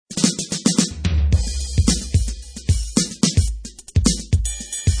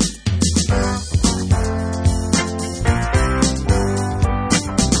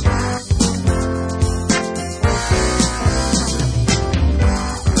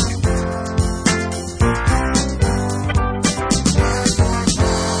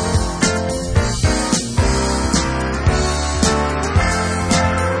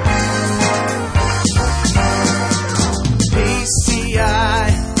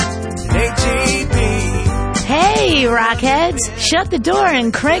shut the door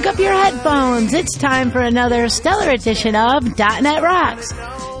and crank up your headphones. It's time for another stellar edition of .NET Rocks,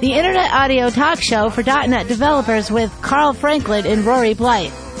 the internet audio talk show for .NET developers with Carl Franklin and Rory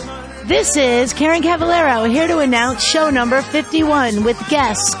Blythe. This is Karen Cavallero here to announce show number 51 with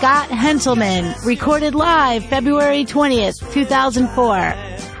guest Scott Hanselman, recorded live February 20th, 2004.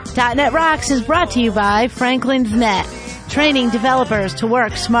 .NET Rocks is brought to you by Franklin's Net, training developers to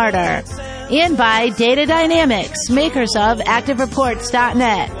work smarter, and by Data Dynamics, makers of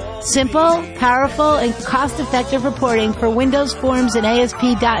ActiveReports.net, simple, powerful, and cost-effective reporting for Windows Forms and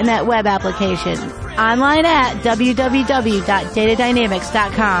ASP.NET web applications. Online at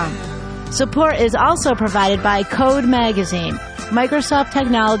www.datadynamics.com. Support is also provided by Code Magazine, Microsoft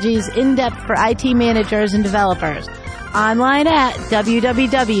Technologies in-depth for IT managers and developers. Online at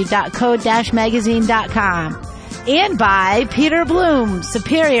www.code-magazine.com. And by Peter Bloom,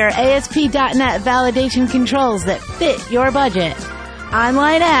 superior ASP.NET validation controls that fit your budget.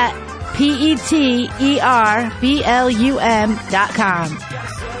 Online at peterblum.com.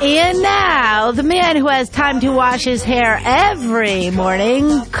 And now, the man who has time to wash his hair every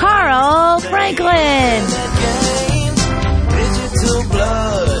morning, Carl Franklin.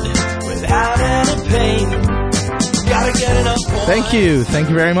 Thank you. Thank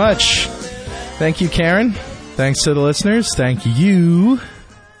you very much. Thank you, Karen. Thanks to the listeners. Thank you.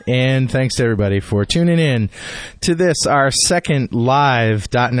 And thanks to everybody for tuning in to this, our second live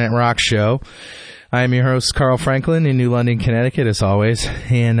 .NET Rock show. I am your host, Carl Franklin, in New London, Connecticut, as always.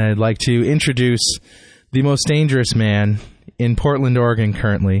 And I'd like to introduce the most dangerous man in Portland, Oregon,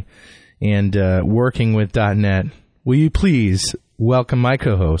 currently, and working with .NET. Will you please welcome my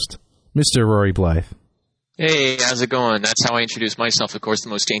co-host, Mr. Rory Blythe? Hey, how's it going? That's how I introduce myself, of course, the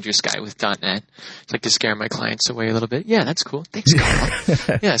most dangerous guy with .NET. I like to scare my clients away a little bit. Yeah, that's cool. Thanks,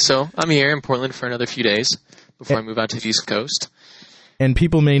 Carl. Yeah, so I'm here in Portland for another few days before I move out to the East Coast. And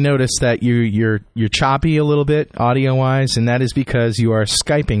people may notice that you're choppy a little bit, audio-wise, and that is because you are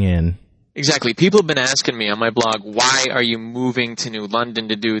Skyping in. Exactly. People have been asking me on my blog, why are you moving to New London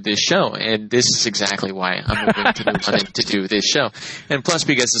to do this show? And this is exactly why I'm moving to New London to do this show. And plus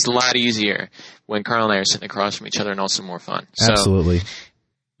because it's a lot easier when Carl and I are sitting across from each other and also more fun. Absolutely. So,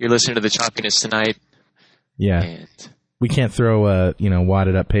 you're listening to the choppiness tonight. Yeah. And we can't throw,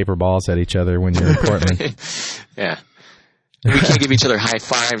 wadded up paper balls at each other when you're in Portland. Yeah. We can't give each other high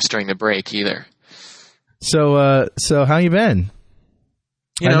fives during the break either. So how you been?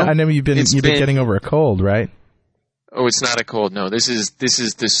 I know you've been getting over a cold, right? Oh, it's not a cold. No, this is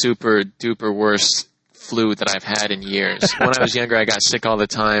the super duper worst flu that I've had in years. When I was younger, I got sick all the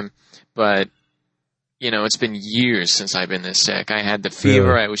time, but it's been years since I've been this sick. I had the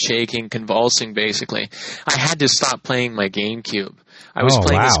fever. I was shaking, convulsing, basically. I had to stop playing my GameCube. I was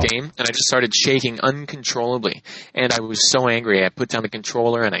playing this game, and I just started shaking uncontrollably. And I was so angry. I put down the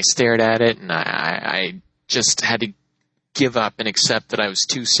controller, and I stared at it, and I just had to give up and accept that I was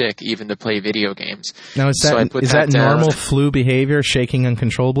too sick even to play video games. Now, is that normal flu behavior, shaking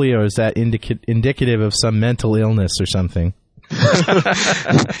uncontrollably, or is that indicative of some mental illness or something?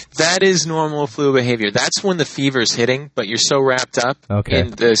 That is normal flu behavior. That's when the fever's hitting, but you're so wrapped up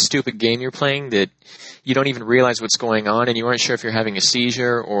in the stupid game you're playing that you don't even realize what's going on, and you aren't sure if you're having a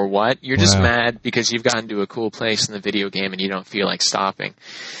seizure or what. You're just mad because you've gotten to a cool place in the video game and you don't feel like stopping.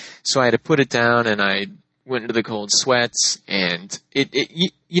 So I had to put it down, and I went into the cold sweats, and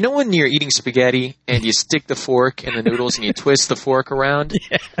you know when you're eating spaghetti and you stick the fork in the noodles and you twist the fork around?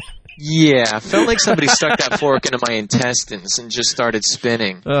 Yeah, I felt like somebody stuck that fork into my intestines and just started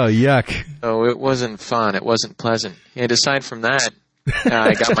spinning. Oh, yuck. So it wasn't fun. It wasn't pleasant. And aside from that,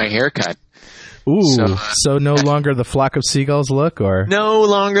 I got my hair cut. Ooh, so no longer the flock of seagulls look, or? No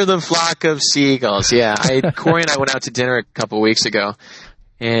longer the flock of seagulls, yeah. Corey and I went out to dinner a couple of weeks ago,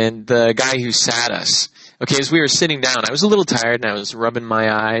 and the guy who sat us, as we were sitting down, I was a little tired, and I was rubbing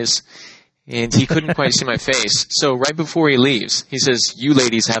my eyes, and he couldn't quite see my face. So right before he leaves, he says, "You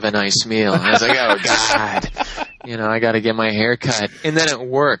ladies have a nice meal." And I was like, oh, God. I got to get my hair cut. And then at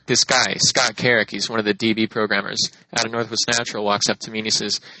work, this guy, Scott Carrick, he's one of the DB programmers out of Northwest Natural, walks up to me and he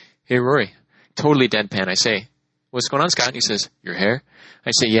says, "Hey, Rory." Totally deadpan. I say, "What's going on, Scott?" And he says, "Your hair?"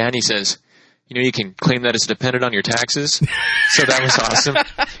 I say, "Yeah." And he says, "You can claim that it's dependent on your taxes." So that was awesome.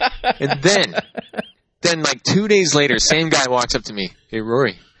 And then like 2 days later, same guy walks up to me. "Hey,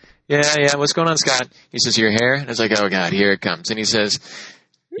 Rory." Yeah. "What's going on, Scott?" He says, "Your hair?" And I was like, oh, God, here it comes. And he says,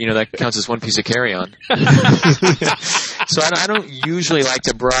 that counts as one piece of carry-on. So I don't usually like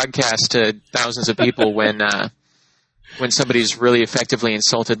to broadcast to thousands of people when somebody's really effectively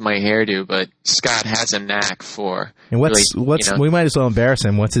insulted my hairdo, but Scott has a knack for. And we might as well embarrass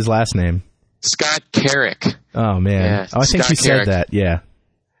him. What's his last name? Scott Carrick. Oh, man. Yeah, I think you said that, yeah.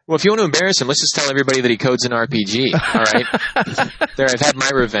 Well, if you want to embarrass him, let's just tell everybody that he codes an RPG, all right? There, I've had my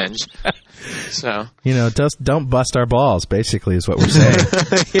revenge. So, don't bust our balls, basically, is what we're saying.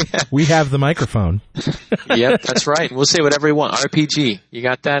 yeah. We have the microphone. Yep, that's right. We'll say whatever we want. RPG. You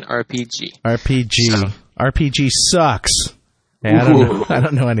got that? RPG. RPG. So. RPG sucks. Hey, I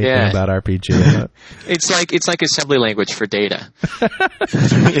don't know anything about RPG. It's like assembly language for data.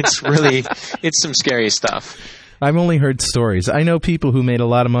 It's some scary stuff. I've only heard stories. I know people who made a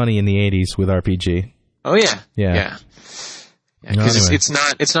lot of money in the 80s with RPG. Oh yeah. Yeah. Because it's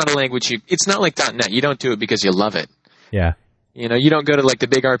not a language it's not like .NET. You don't do it because you love it. Yeah. You don't go to like the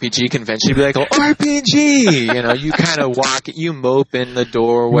big RPG convention and be like, oh, RPG! You kind of you mope in the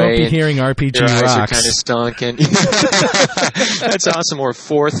doorway. You won't be hearing RPG your eyes rocks. are kind of stunk. And that's awesome. Or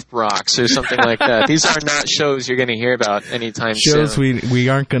Fourth Rocks or something like that. These are not shows you're going to hear about anytime soon. Shows we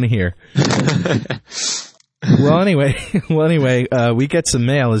aren't going to hear. Well, anyway, we get some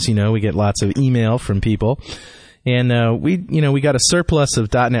mail, as you know. We get lots of email from people. And we got a surplus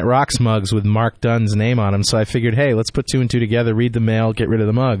of .NET Rocks mugs with Mark Dunn's name on them, so I figured, hey, let's put 2 and 2 together, read the mail, get rid of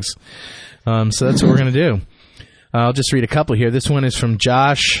the mugs. So that's what we're going to do. I'll just read a couple here. This one is from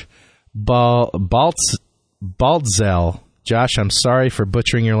Josh Baltzel. Josh, I'm sorry for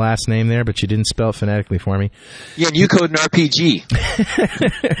butchering your last name there, but you didn't spell it phonetically for me. Yeah, and you code an RPG.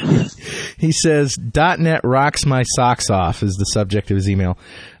 He says, .NET rocks my socks off is the subject of his email.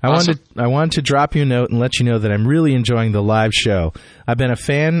 Awesome. I wanted to drop you a note and let you know that I'm really enjoying the live show. I've been a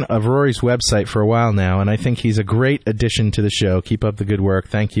fan of Rory's website for a while now, and I think he's a great addition to the show. Keep up the good work.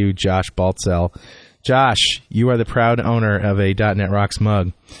 Thank you, Josh Baltzel. Josh, you are the proud owner of a .NET Rocks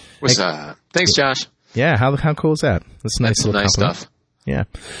mug. What's up? Thanks, Josh. Yeah, how cool is that? That's a nice little compliment. Stuff. Yeah.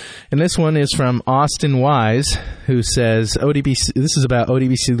 And this one is from Austin Wise, who says, this is about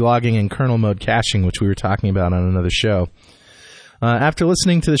ODBC logging and kernel mode caching, which we were talking about on another show. After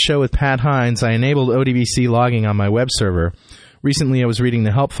listening to the show with Pat Hines, I enabled ODBC logging on my web server. Recently, I was reading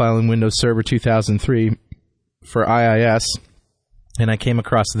the help file in Windows Server 2003 for IIS, and I came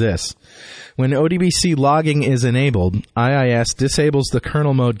across this. When ODBC logging is enabled, IIS disables the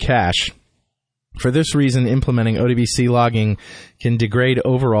kernel mode cache. For this reason, implementing ODBC logging can degrade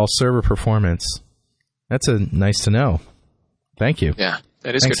overall server performance. That's nice to know. Thank you. Yeah,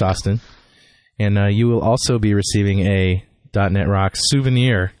 that is Thanks, good. Austin. And you will also be receiving a .NET Rocks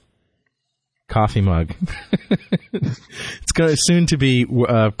souvenir coffee mug. It's going soon to be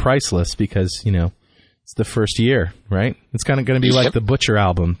priceless because, it's the first year, right? It's kind of going to be like the Butcher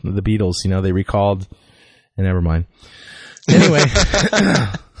album, the Beatles. They recalled, and never mind. Anyway.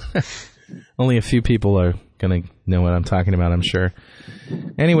 Only a few people are going to know what I'm talking about, I'm sure.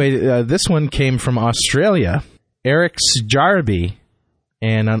 Anyway, this one came from Australia. Eric Sjarby.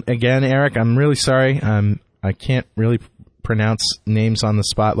 And again, Eric, I'm really sorry. I can't really pronounce names on the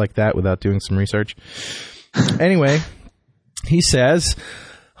spot like that without doing some research. Anyway, he says,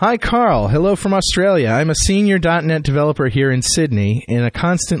 Hi, Carl. Hello from Australia. I'm a senior .NET developer here in Sydney and a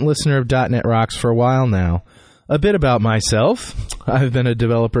constant listener of .NET Rocks for a while now. A bit about myself. I've been a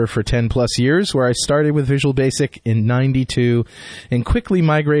developer for 10 plus years, where I started with Visual Basic in '92 and quickly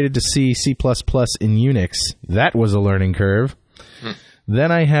migrated to C, C++ in Unix. That was a learning curve.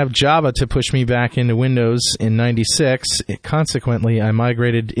 Then I have Java to push me back into Windows in '96. Consequently, I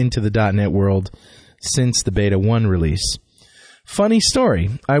migrated into the .NET world since the Beta 1 release. Funny story.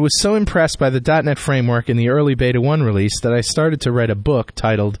 I was so impressed by the .NET framework in the early Beta 1 release that I started to write a book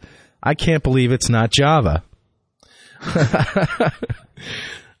titled, I Can't Believe It's Not Java. I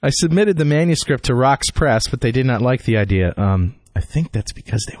submitted the manuscript to Rocks Press, but they did not like the idea. I think that's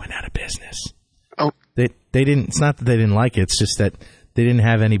because they went out of business. Oh, they didn't. It's not that they didn't like it. It's just that they didn't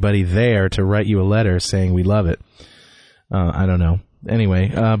have anybody there to write you a letter saying we love it. I don't know.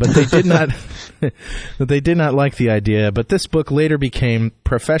 Anyway, but they did not. But they did not like the idea. But this book later became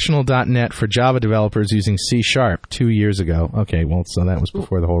Professional.NET for Java developers using C# 2 years ago. Okay, well, so that was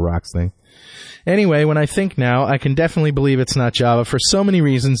before the whole Rocks thing. Anyway, when I think now, I can definitely believe it's not Java for so many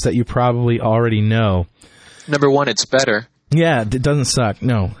reasons that you probably already know. Number one, it's better. Yeah, it doesn't suck.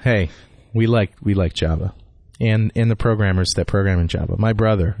 No, hey, we like Java, and the programmers that program in Java. My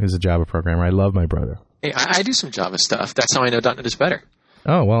brother is a Java programmer. I love my brother. Hey, I do some Java stuff. That's how I know .NET is better.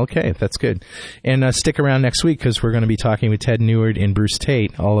 Oh, well, okay, that's good. And stick around next week because we're going to be talking with Ted Neward and Bruce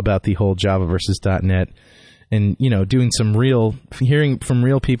Tate all about the whole Java versus .NET, and doing hearing from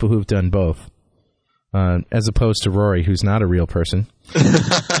real people who've done both. As opposed to Rory, who's not a real person.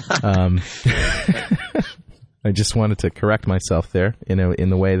 I just wanted to correct myself there, in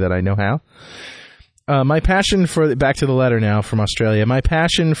the way that I know how. My passion for back to the letter now from Australia. My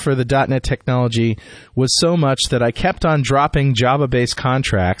passion for the .NET technology was so much that I kept on dropping Java-based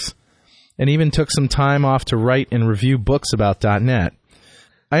contracts and even took some time off to write and review books about .NET.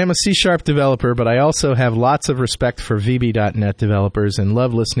 I am a C# developer, but I also have lots of respect for VB.NET developers and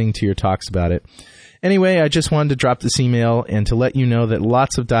love listening to your talks about it. Anyway, I just wanted to drop this email and to let you know that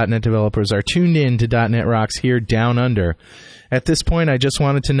lots of .NET developers are tuned in to .NET Rocks here down under. At this point, I just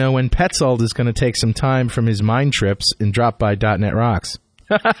wanted to know when Petzold is going to take some time from his mind trips and drop by .NET Rocks.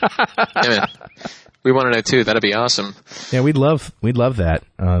 Yeah, we want to know too. That'd be awesome. Yeah, we'd love that.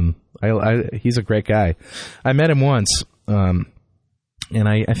 He's a great guy. I met him once, and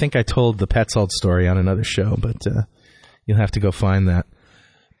I think I told the Petzold story on another show, but you'll have to go find that.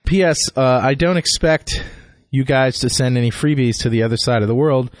 P.S. I don't expect you guys to send any freebies to the other side of the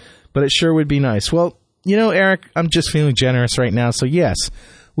world, but it sure would be nice. Well, you know, Eric, I'm just feeling generous right now, so yes,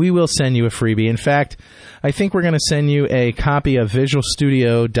 we will send you a freebie. In fact, I think we're going to send you a copy of Visual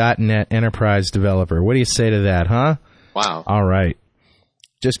Studio.NET Enterprise Developer. What do you say to that, huh? Wow. All right.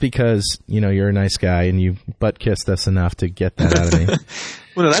 Just because, you know, you're a nice guy and you butt-kissed us enough to get that out of me.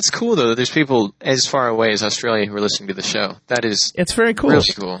 Well, no, that's cool, though. There's people as far away as Australia who are listening to the show. It's very cool. Really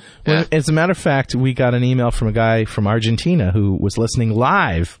cool. Yeah. Well, as a matter of fact, we got an email from a guy from Argentina who was listening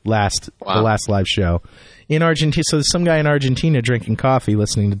live the last live show in Argentina. So there's some guy in Argentina drinking coffee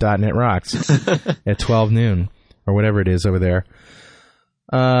listening to .NET Rocks at 12 noon or whatever it is over there.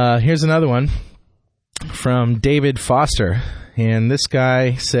 Here's another one from David Foster. And this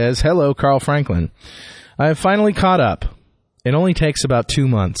guy says, "Hello, Carl Franklin. I have finally caught up. It only takes about 2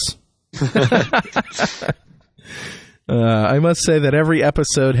 months. I must say that every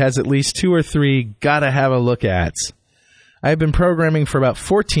episode has at least 2 or 3 gotta have a look ats. I've been programming for about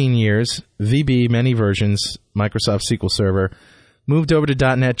 14 years, VB, many versions, Microsoft SQL Server, moved over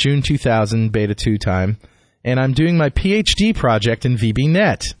to .NET June 2000, Beta 2 time, and I'm doing my PhD project in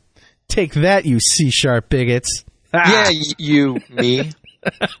VBNet. Take that, you C# bigots." Yeah, me.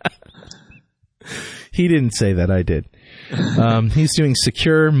 He didn't say that, I did. He's doing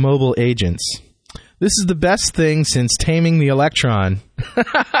secure mobile agents. This is the best thing since taming the Electron.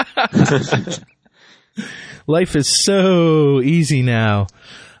 Life is so easy now.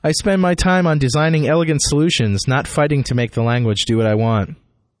 I spend my time on designing elegant solutions, not fighting to make the language do what I want.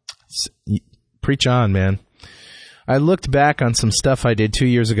 Preach on, man. I looked back on some stuff I did 2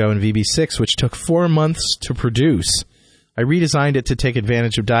 years ago in VB6, which took 4 months to produce. I redesigned it to take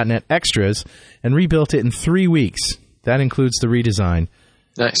advantage of .NET Extras and rebuilt it in 3 weeks. That includes the redesign.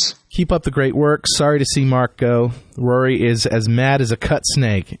 Nice. Keep up the great work. Sorry to see Mark go. Rory is as mad as a cut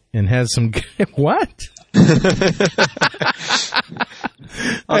snake and has some... What?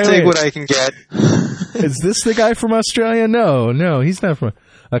 I'll take what I can get. Is this the guy from Australia? No, he's not from...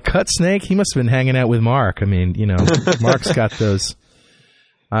 A cut snake? He must have been hanging out with Mark. I mean, you know, Mark's got those...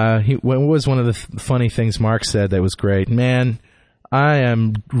 what was one of the funny things Mark said that was great? Man, I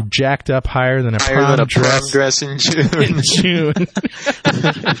am jacked up higher than a prom dress in June. In June.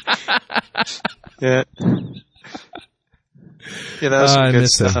 Yeah. Yeah, that was some good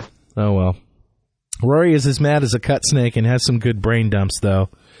stuff. Him. Oh, well. Rory is as mad as a cut snake and has some good brain dumps, though.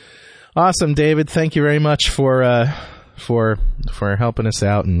 Awesome, David. Thank you very much for helping us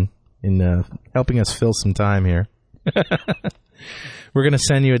out and helping us fill some time here. We're going to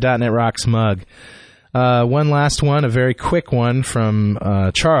send you a .NET Rocks mug. One last one, a very quick one from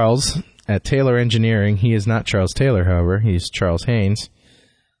Charles at Taylor Engineering. He is not Charles Taylor, however. He's Charles Haynes.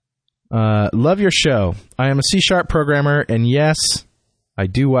 Love your show. I am a C# programmer, and yes, I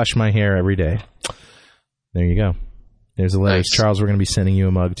do wash my hair every day. There you go. There's the letters. Nice. Charles, we're going to be sending you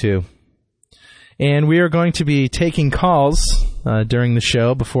a mug, too. And we are going to be taking calls during the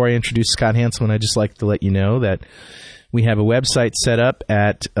show. Before I introduce Scott Hanselman, I'd just like to let you know that we have a website set up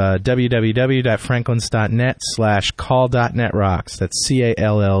at www.franklins.net/call.netrocks. That's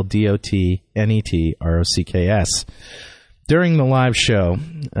CALLDOTNETROCKS. During the live show,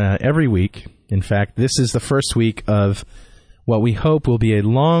 every week, in fact, this is the first week of what we hope will be a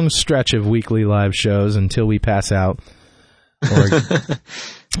long stretch of weekly live shows until we pass out.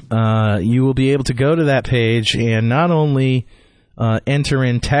 You will be able to go to that page and not only enter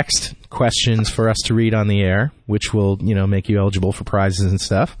in text questions for us to read on the air, which will, make you eligible for prizes and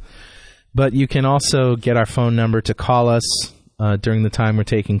stuff, but you can also get our phone number to call us during the time we're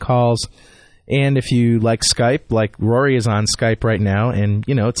taking calls. And if you like Skype, like Rory is on Skype right now, and,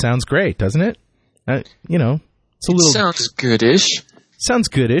 it sounds great, doesn't it? It's a little... Sounds goodish. Sounds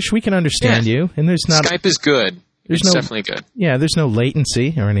goodish. We can understand you. And there's not... Skype is good. It's definitely good. Yeah, there's no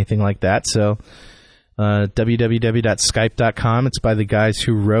latency or anything like that. So, www.skype.com. It's by the guys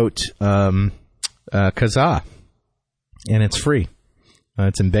who wrote Kazaa, and it's free.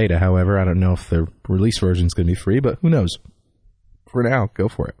 It's in beta, however. I don't know if the release version is going to be free, but who knows? For now, go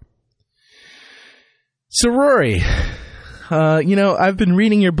for it. So, Rory, I've been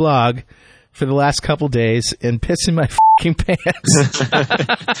reading your blog for the last couple days and pissing my fucking pants.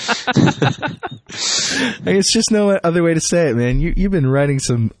 It's just no other way to say it, man. You've been writing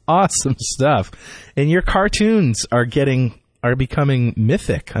some awesome stuff, and your cartoons are becoming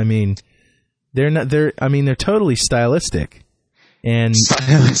mythic. I mean, they're totally stylistic. And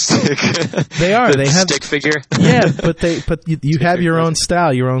stylistic. They are. They have stick figure. Yeah, but you have your own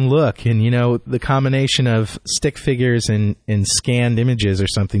style, your own look, and the combination of stick figures and scanned images or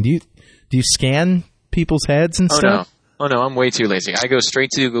something. Do you scan people's heads and stuff? Oh no, I'm way too lazy. I go straight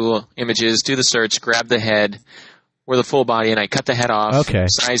to Google Images, do the search, grab the head or the full body, and I cut the head off,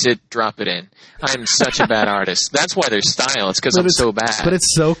 size it, drop it in. I'm such a bad artist. That's why there's style. It's because I'm so bad. But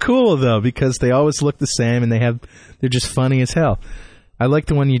it's so cool though, because they always look the same and they're just funny as hell. I like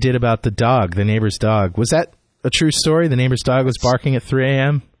the one you did about the dog, the neighbor's dog. Was that a true story? The neighbor's dog was barking at 3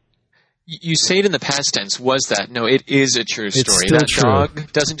 a.m.? You say it in the past tense. Was that? No, it is a true story. It's still that true.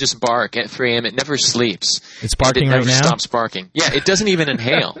 Dog doesn't just bark at 3 a.m. It never sleeps. It's barking right now? It never stops barking. Yeah, it doesn't even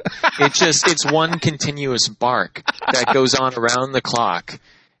inhale. It's one continuous bark that goes on around the clock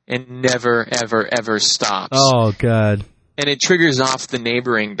and never, ever, ever stops. Oh, God. And it triggers off the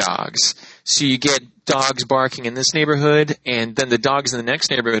neighboring dogs. So you get dogs barking in this neighborhood, and then the dogs in the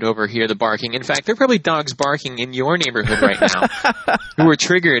next neighborhood over here, the barking. In fact, there are probably dogs barking in your neighborhood right now who were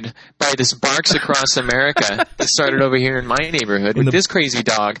triggered by this Barks Across America that started over here in my neighborhood with this crazy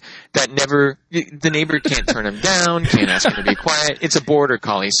dog that the neighbor can't turn him down, can't ask him to be quiet. It's a border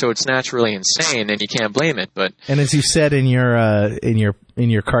collie, so it's naturally insane, and you can't blame it. And as you said in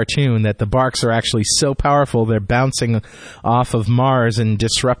your cartoon, that the barks are actually so powerful they're bouncing off of Mars and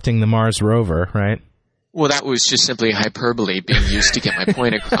disrupting the Mars rover, right? Well, that was just simply hyperbole being used to get my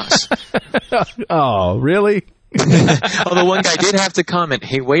point across. Oh, really? Although one guy did have to comment,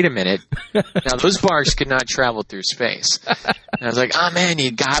 hey, wait a minute. Now, those barks could not travel through space. And I was like, oh, man,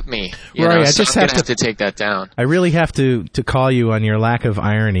 you got me. Right, so I'm going to have to take that down. I really have to call you on your lack of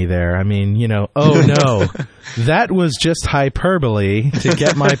irony there. I mean, oh, no, that was just hyperbole to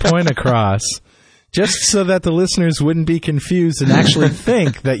get my point across. Just so that the listeners wouldn't be confused and actually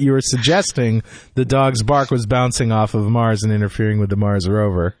think that you were suggesting the dog's bark was bouncing off of Mars and interfering with the Mars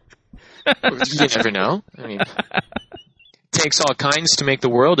rover. You never know. I mean, takes all kinds to make the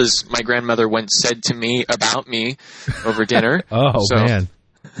world, as my grandmother once said to me about me over dinner. Man. Wow.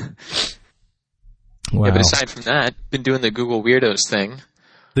 Yeah, but aside from that, been doing the Google Weirdos thing.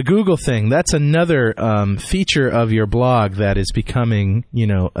 The Google thing, that's another feature of your blog that is becoming,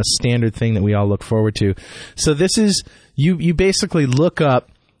 a standard thing that we all look forward to. So this is, you basically look up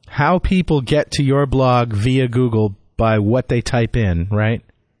how people get to your blog via Google by what they type in, right?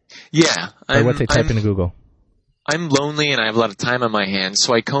 Yeah. By what they type into Google. I'm lonely and I have a lot of time on my hands,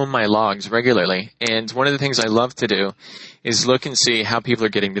 so I comb my logs regularly. And one of the things I love to do is look and see how people are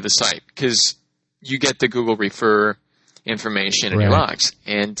getting to the site, because you get the Google refer information in your logs.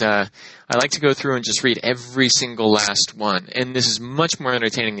 And I like to go through and just read every single last one. And this is much more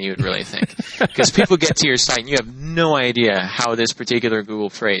entertaining than you would really think. Because people get to your site and you have no idea how this particular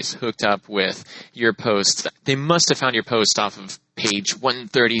Google phrase hooked up with your post. They must have found your post off of page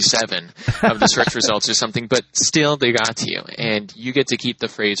 137 of the search results or something, but still they got to you. And you get to keep the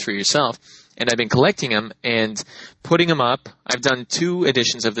phrase for yourself. And I've been collecting them and putting them up. I've done 2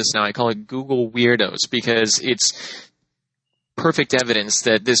 editions of this now. I call it Google Weirdos because it's perfect evidence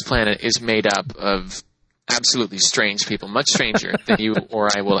that this planet is made up of absolutely strange people, much stranger than you or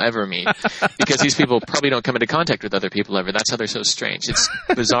I will ever meet, because these people probably don't come into contact with other people ever. That's how they're so strange. It's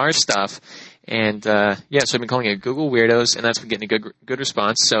bizarre stuff. And so I've been calling it Google Weirdos, and that's been getting a good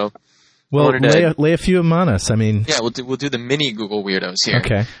response. So, well, lay a few of them on us. I mean, yeah, we'll do the mini Google Weirdos here.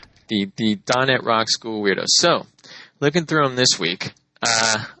 Okay. The .NET Rocks Google Weirdos. So, looking through them this week,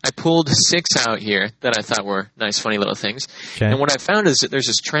 I pulled 6 out here that I thought were nice, funny little things. Okay. And what I found is that there's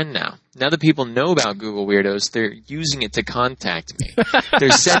this trend now. Now that people know about Google Weirdos, they're using it to contact me.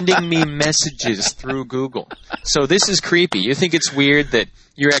 They're sending me messages through Google. So this is creepy. You think it's weird that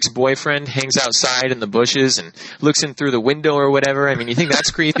your ex-boyfriend hangs outside in the bushes and looks in through the window or whatever? I mean, you think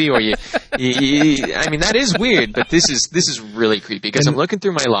that's creepy? Or I mean, that is weird, but this is really creepy because I'm looking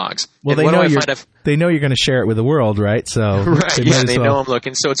through my logs. Well, they know you're going to share it with the world, right? So right, they know I'm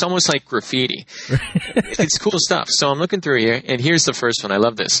looking. So it's almost like graffiti. It's cool stuff. So I'm looking through here, and here's the first one. I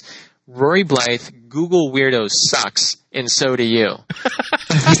love this. Rory Blythe, Google Weirdo sucks, and so do you.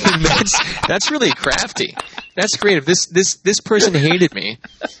 That's really crafty. That's creative. This person hated me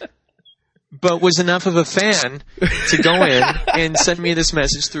but was enough of a fan to go in and send me this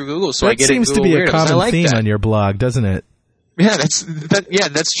message through Google. So I get it. That seems to be a common theme on your blog, doesn't it? Yeah,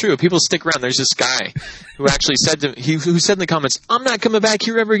 that's true. People stick around. There's this guy who actually said who said in the comments, "I'm not coming back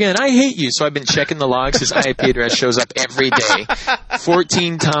here ever again. I hate you." So I've been checking the logs. His IP address shows up every day,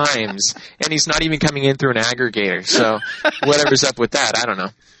 14 times, and he's not even coming in through an aggregator. So whatever's up with that, I don't know.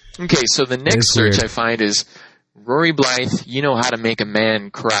 Okay, so the next search I find is Rory Blythe, you know how to make a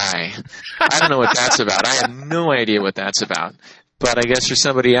man cry. I don't know what that's about. I have no idea what that's about. But I guess there's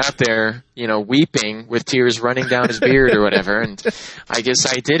somebody out there, weeping with tears running down his beard or whatever, and I guess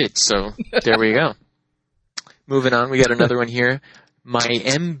I did it, so there we go. Moving on, we got another one here. My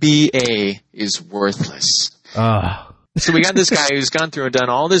MBA is worthless. So we got this guy who's gone through and done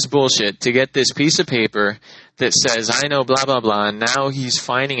all this bullshit to get this piece of paper that says, I know blah, blah, blah, and now he's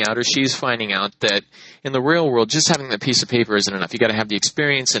finding out, or she's finding out, that in the real world, just having that piece of paper isn't enough. You got to have the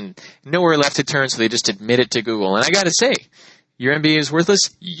experience and nowhere left to turn, so they just admit it to Google. And I got to say, your MBA is worthless?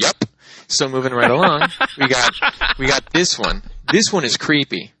 Yep. So moving right along, we got this one. This one is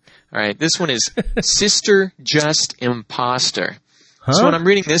creepy. All right, this one is Sister Just Imposter. Huh? So when I'm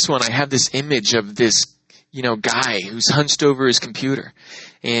reading this one, I have this image of this, guy who's hunched over his computer,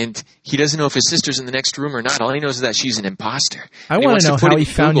 and he doesn't know if his sister's in the next room or not. All he knows is that she's an imposter. I want to know how he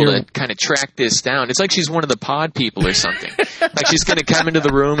found Google to kind of track this down. It's like she's one of the pod people or something. Like she's going to come into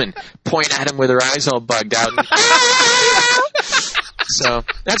the room and point at him with her eyes all bugged out. So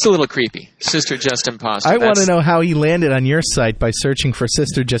that's a little creepy. Sister Just Imposter. I want to know how he landed on your site by searching for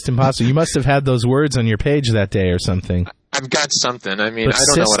Sister Just Imposter. You must have had those words on your page that day or something. I've got something. I mean, I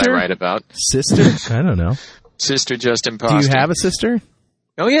don't know what I write about. Sister? I don't know. Sister Just Imposter. Do you have a sister?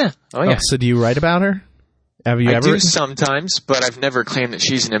 Oh, yeah. So do you write about her? Have you ever? I do sometimes, but I've never claimed that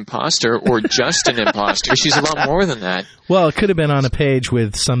she's an imposter or just an imposter. She's a lot more than that. Well, it could have been on a page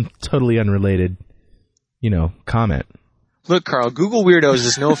with some totally unrelated, comment. Look, Carl, Google Weirdos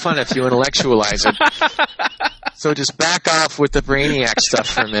is no fun if you intellectualize it. So just back off with the brainiac stuff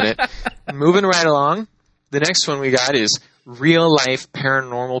for a minute. Moving right along, the next one we got is real-life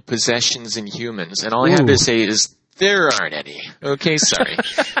paranormal possessions in humans. And all I have to say is, there aren't any. Okay, sorry.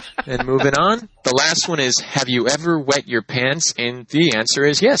 And moving on, the last one is, have you ever wet your pants? And the answer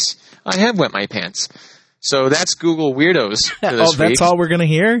is yes, I have wet my pants. So that's Google Weirdos for this week. That's all we're going to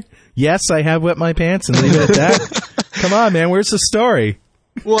hear? Yes, I have wet my pants, and leave it at that? Come on, man, where's the story?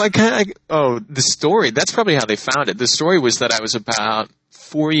 Well, the story, that's probably how they found it. The story was that I was about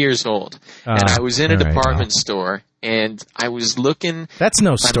 4 years old, and I was in a department store, and I was looking... That's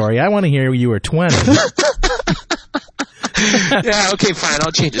no story. I want to hear you were 20. Yeah, okay, fine,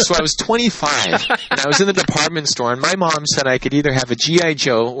 I'll change it. So I was 25, and I was in the department store, and my mom said I could either have a G.I.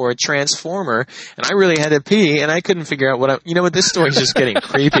 Joe or a Transformer, and I really had to pee, and I couldn't figure out what this story's just getting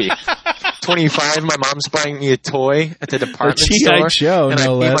creepy. 25, my mom's buying me a toy at the department store, Joe, and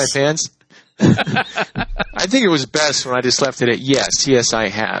no I less. pee my pants. I think it was best when I just left it at yes, I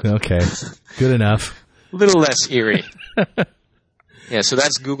have. Okay, good enough. A little less eerie. Yeah, so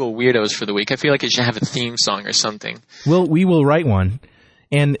that's Google Weirdos for the week. I feel like it should have a theme song or something. Well, we will write one.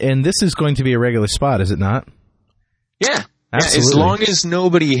 And this is going to be a regular spot, is it not? Yeah. Absolutely. As long as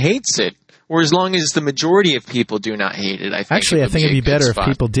nobody hates it, or as long as the majority of people do not hate it, I think it'd be better if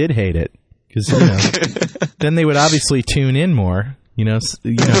people did hate it. Because, then they would obviously tune in more, right.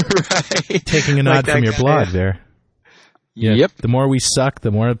 Taking a nod from your blog there. Yeah, yep. The more we suck,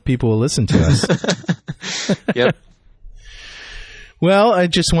 the more people will listen to us. Yep. Well, I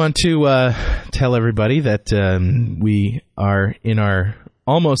just want to tell everybody that we are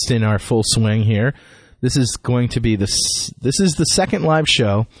almost in our full swing here. This is going to be this is the second live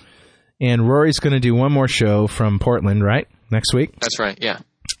show, and Rory's going to do one more show from Portland, right? Next week? That's right, yeah.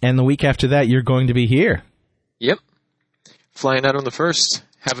 And the week after that, you're going to be here. Yep. Flying out on the 1st,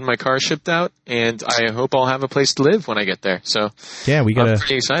 having my car shipped out, and I hope I'll have a place to live when I get there. So yeah, I'm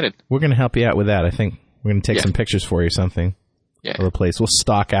pretty excited. We're going to help you out with that, I think. We're going to take some pictures for you or something. Yeah. Of the place. We'll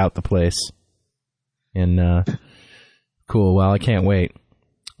stock out the place. And cool. Well, I can't wait.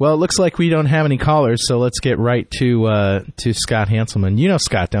 Well, it looks like we don't have any callers, so let's get right to Scott Hanselman. You know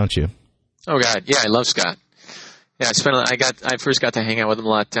Scott, don't you? Oh God, yeah, I love Scott. Yeah, I first got to hang out with him a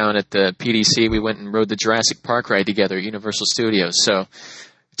lot down at the PDC. We went and rode the Jurassic Park ride together at Universal Studios. So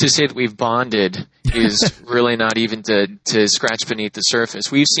to say that we've bonded is really not even to scratch beneath the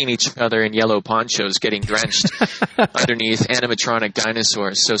surface. We've seen each other in yellow ponchos getting drenched underneath animatronic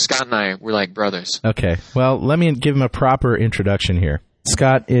dinosaurs. So Scott and I were like brothers. Okay. Well, let me give him a proper introduction here.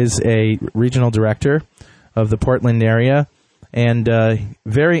 Scott is a regional director of the Portland area and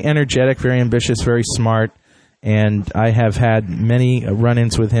very energetic, very ambitious, very smart, And I have had many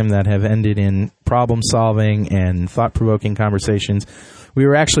run-ins with him that have ended in problem-solving and thought-provoking conversations. We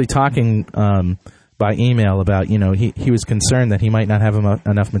were actually talking by email about, he was concerned that he might not have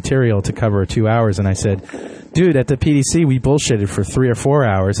enough material to cover 2 hours. And I said, dude, at the PDC, we bullshitted for 3 or 4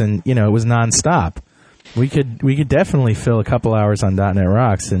 hours, and, it was nonstop. We could definitely fill a couple hours on .NET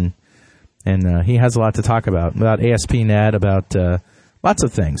Rocks, and he has a lot to talk about ASP.NET, about lots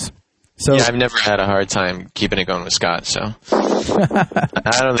of things. So, yeah, I've never had a hard time keeping it going with Scott, so I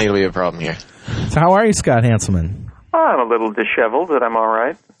don't think it'll be a problem here. So how are you, Scott Hanselman? I'm a little disheveled, but I'm all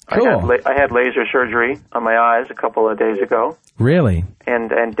right. Cool. I had laser surgery on my eyes a couple of days ago. Really? And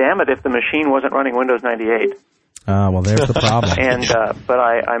damn it, if the machine wasn't running Windows 98. Well, there's the problem. And but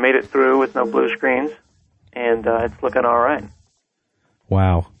I made it through with no blue screens, and it's looking all right.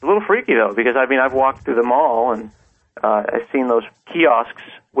 Wow. It's a little freaky, though, because, I've walked through the mall, and I've seen those kiosks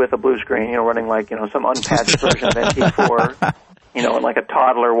with a blue screen, running like, some unpatched version of NT4, and like a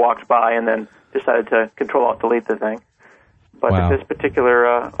toddler walked by and then decided to Control-Alt-Delete the thing. But wow. At this particular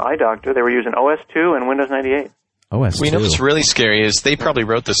eye doctor, they were using OS2 and Windows 98. OS2. We know what's really scary is they probably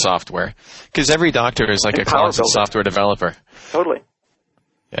wrote the software, because every doctor is like a closet software developer. Totally.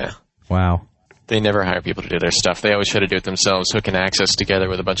 Yeah. Wow. They never hire people to do their stuff. They always try to do it themselves, hooking access together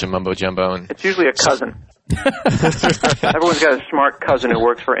with a bunch of mumbo-jumbo. And it's usually a cousin. Everyone's got a smart cousin who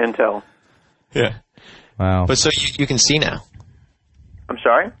works for Intel. Yeah. Wow. But so you can see now. I'm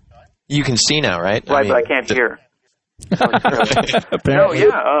sorry? You can see now, right? Right, but I can't hear. No, yeah.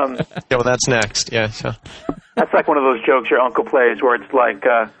 Yeah, well, that's next. Yeah, so. That's like one of those jokes your uncle plays where it's like,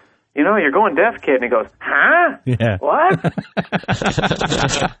 you're going deaf, kid. And he goes, huh? Yeah. What?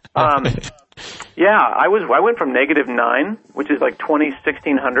 Yeah, I went from -9, which is like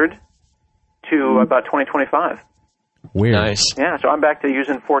 1600, to about 2025. Weird. Nice. Yeah, so I'm back to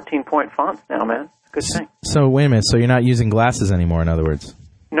using 14-point fonts now, man. Good thing. So wait a minute. So you're not using glasses anymore, in other words?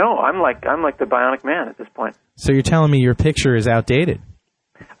 No, I'm like the bionic man at this point. So you're telling me your picture is outdated?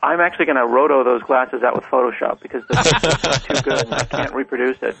 I'm actually going to roto those glasses out with Photoshop because the picture is too good and I can't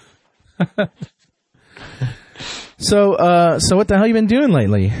reproduce it. So what the hell you been doing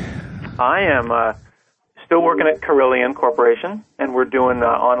lately? I am still working at Carillion Corporation, and we're doing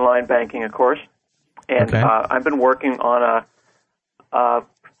online banking, of course. And okay. I've been working on a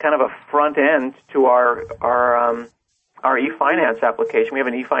kind of a front end to our e-finance application. We have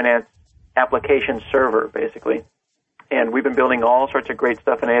an e-finance application server, basically. And we've been building all sorts of great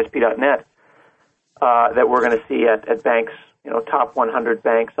stuff in ASP.NET that we're going to see at banks, top 100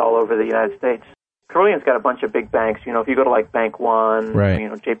 banks all over the United States. Carillion's got a bunch of big banks. If you go to like Bank One, right.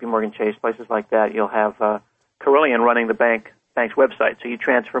 JP Morgan Chase, places like that, you'll have Carillion running the bank's website. So you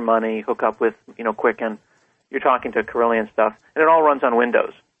transfer money, hook up with, Quicken. You're talking to Carillion stuff. And it all runs on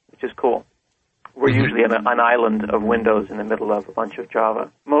Windows, which is cool. We're usually an island of Windows in the middle of a bunch of Java.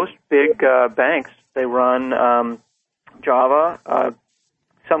 Most big banks, they run Java,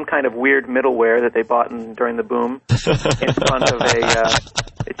 some kind of weird middleware that they bought during the boom in front of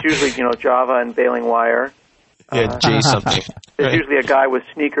it's usually, Java and baling wire. Yeah, J something. There's usually a guy with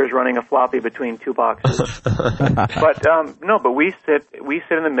sneakers running a floppy between two boxes. But we sit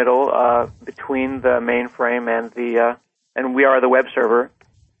in the middle between the mainframe and we are the web server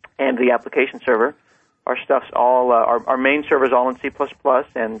and the application server. Our stuff's all our main server's all in C++,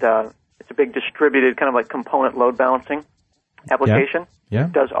 and it's a big distributed kind of like component load balancing application. Yeah.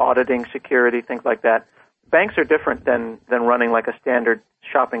 It does auditing, security, things like that. Banks are different than running like a standard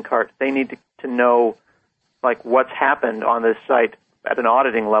shopping cart. They need to know like what's happened on this site at an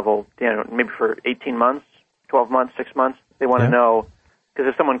auditing level, maybe for 18 months, 12 months, 6 months. They want to know, because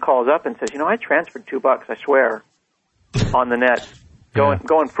if someone calls up and says, I transferred $2, I swear, on the net, go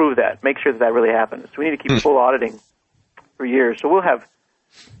and prove that. Make sure that really happens. So we need to keep full auditing for years. So we'll have,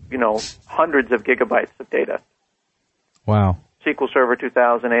 hundreds of gigabytes of data. Wow. SQL Server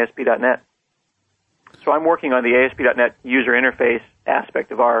 2000, ASP.NET. So I'm working on the ASP.NET user interface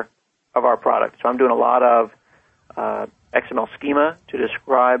aspect of our product. So I'm doing a lot of XML schema to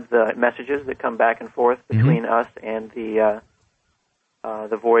describe the messages that come back and forth between us and the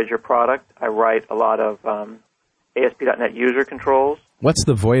Voyager product. I write a lot of ASP.NET user controls. What's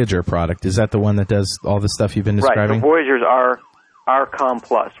the Voyager product? Is that the one that does all the stuff you've been describing? Right. So Voyager's our COM+.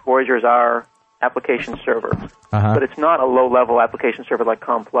 Voyager's our application server. But it's not a low-level application server like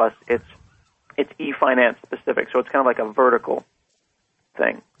COM+. It's eFinance specific, so it's kind of like a vertical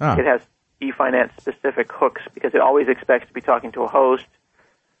thing. Oh. It has eFinance specific hooks because it always expects to be talking to a host.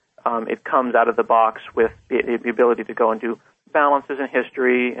 It comes out of the box with the ability to go and do balances and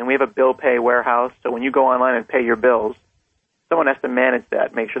history, and we have a bill pay warehouse, so when you go online and pay your bills, someone has to manage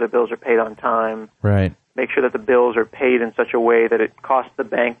that, make sure the bills are paid on time, right? make sure that the bills are paid in such a way that it costs the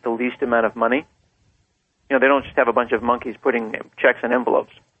bank the least amount of money. You know, they don't just have a bunch of monkeys putting checks in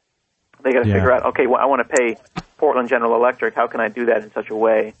envelopes. They got to figure out, okay, well, I want to pay Portland General Electric. How can I do that in such a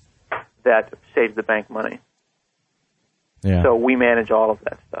way that saves the bank money? Yeah. So we manage all of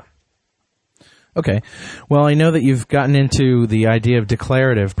that stuff. Okay. Well, I know that you've gotten into the idea of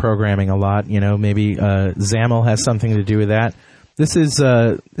declarative programming a lot. You know, maybe XAML has something to do with that. This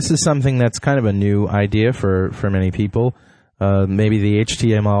is something that's kind of a new idea for many people. Maybe the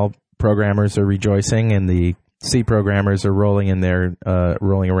HTML programmers are rejoicing, and the C programmers are rolling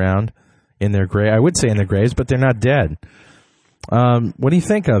around in their grave. I would say in their graves, but they're not dead. What do you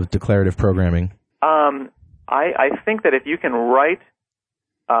think of declarative programming? I think that if you can write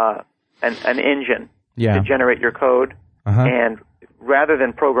an engine to generate your code, and rather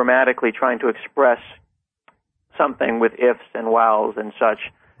than programmatically trying to express something with ifs and whiles and such,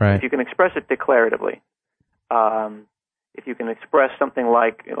 if you can express it declaratively, if you can express something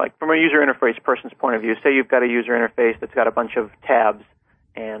like from a user interface person's point of view, say you've got a user interface that's got a bunch of tabs,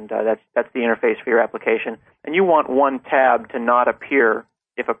 and that's the interface for your application, and you want one tab to not appear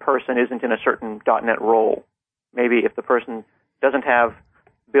if a person isn't in a certain .NET role. Maybe if the person doesn't have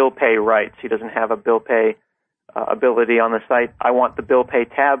bill pay rights, he doesn't have a bill pay ability on the site, I want the bill pay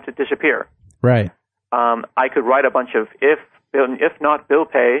tab to disappear. Right. I could write a bunch of if not bill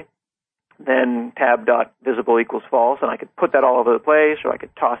pay, then tab.visible equals false, and I could put that all over the place, or I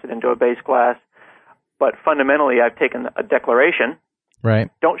could toss it into a base class. But fundamentally, I've taken a declaration. Right.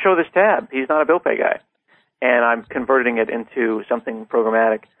 Don't show this tab. He's not a bill pay guy. And I'm converting it into something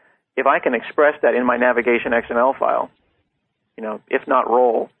programmatic. If I can express that in my navigation XML file, you know, if not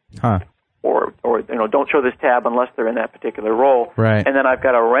role, or you know, don't show this tab unless they're in that particular role. Right. And then I've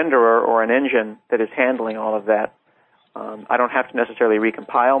got a renderer or an engine that is handling all of that. I don't have to necessarily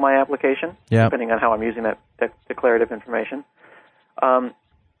recompile my application, depending on how I'm using that declarative information. And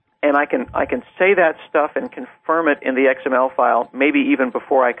I can say that stuff and confirm it in the XML file, maybe even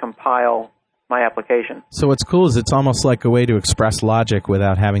before I compile my application. So what's cool is it's almost like a way to express logic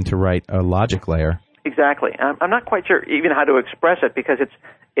without having to write a logic layer. Exactly. I'm not quite sure even how to express it, because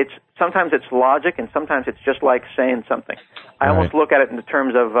it's sometimes it's logic and sometimes it's just like saying something. I almost look at it in the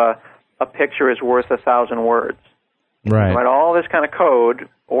terms of a picture is worth 1,000 words. Right. You write all this kind of code,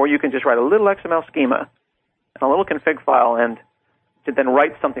 or you can just write a little XML schema and a little config file, and to then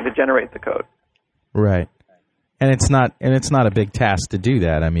write something to generate the code. Right. And it's not a big task to do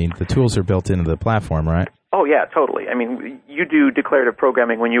that. I mean, the tools are built into the platform, right? Oh yeah, totally. I mean, you do declarative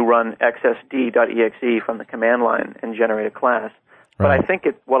programming when you run xsd.exe from the command line and generate a class. But I think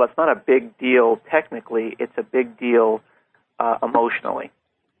it's not a big deal technically, it's a big deal emotionally.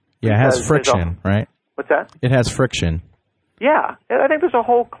 Yeah, it has friction, right? What's that? It has friction. Yeah. I think there's a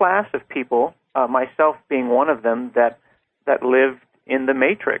whole class of people, myself being one of them, that lived in the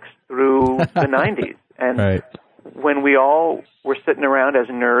Matrix through the 90s. And when we all were sitting around as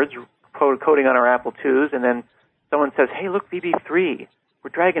nerds coding on our Apple IIs, and then someone says, hey, look, VB3, we're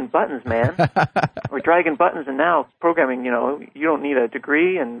dragging buttons, man. We're dragging buttons, and now programming, you know, you don't need a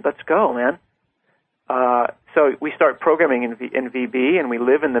degree, and let's go, man. So we start programming in VB, and we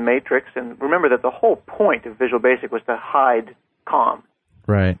live in the Matrix. And remember that the whole point of Visual Basic was to hide COM.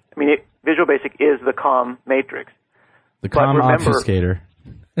 Right. I mean, Visual Basic is the COM matrix. The COM obfuscator.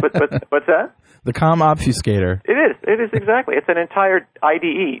 But what's that? The COM obfuscator. It is exactly. It's an entire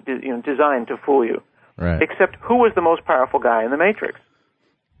IDE, designed to fool you. Right. Except who was the most powerful guy in the Matrix?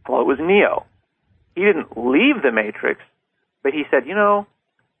 Well, it was Neo. He didn't leave the Matrix, but he said,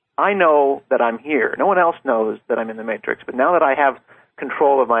 I know that I'm here. No one else knows that I'm in the Matrix, but now that I have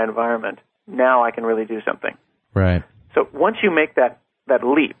control of my environment, now I can really do something. Right. So once you make that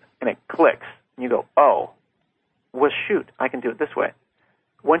leap and it clicks, and you go, well, shoot, I can do it this way.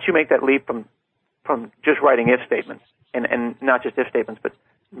 Once you make that leap from just writing if statements, and not just if statements, but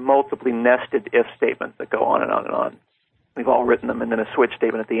multiply nested if statements that go on and on and on. We've all written them, and then a switch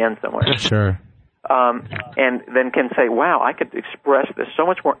statement at the end somewhere. Sure. And then can say, wow, I could express this so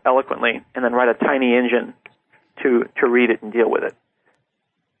much more eloquently, and then write a tiny engine to read it and deal with it.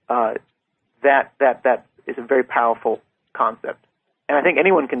 That is a very powerful concept. And I think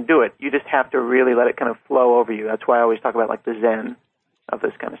anyone can do it. You just have to really let it kind of flow over you. That's why I always talk about like the Zen of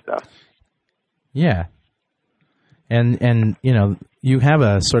this kind of stuff. Yeah. And you have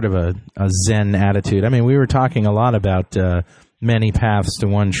a sort of a Zen attitude. I mean, we were talking a lot about many paths to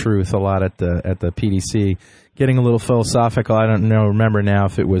one truth a lot at the PDC, getting a little philosophical. I don't remember now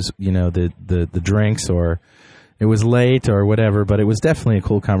if it was, the drinks or it was late or whatever, but it was definitely a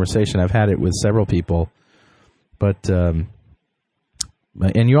cool conversation. I've had it with several people. But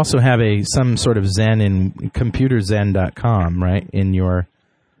And you also have some sort of Zen in computerzen.com, right, in your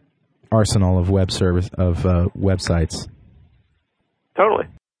arsenal of websites. Totally.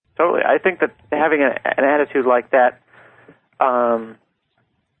 I think that having an attitude like that, hang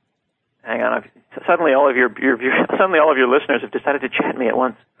on, suddenly all of your listeners have decided to chat me at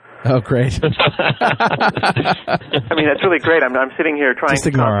once. Oh, great. I mean, that's really great. I'm sitting here trying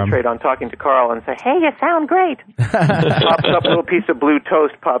to concentrate on talking to Carl and say, hey, you sound great. Pops up, a little piece of blue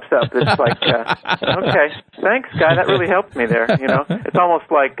toast pops up. It's like, okay, thanks, guy. That really helped me there. It's almost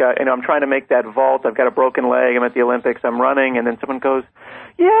like, I'm trying to make that vault. I've got a broken leg. I'm at the Olympics. I'm running. And then someone goes,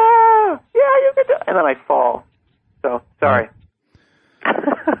 yeah, you can do it. And then I fall. So, sorry.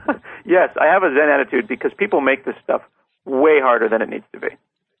 Yes, I have a Zen attitude because people make this stuff way harder than it needs to be.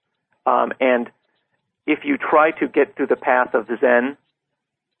 And if you try to get through the path of Zen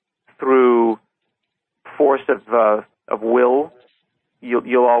through force of will,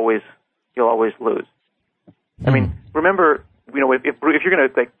 you'll always lose. I mean, remember, if you're going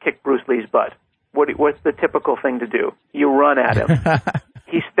to kick Bruce Lee's butt, what's the typical thing to do? You run at him.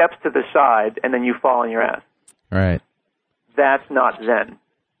 He steps to the side, and then you fall on your ass. Right. That's not Zen.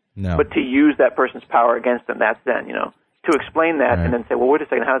 No. But to use that person's power against them, that's Zen. To explain that and then say, well, wait a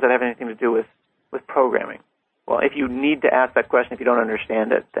second, how does that have anything to do with programming? Well, if you need to ask that question, if you don't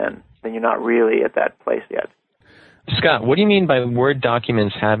understand it, then you're not really at that place yet. Scott, what do you mean by Word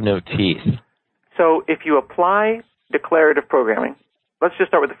documents have no teeth? So if you apply declarative programming, let's just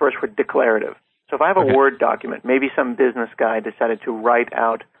start with the first word, declarative. So if I have a Word document, maybe some business guy decided to write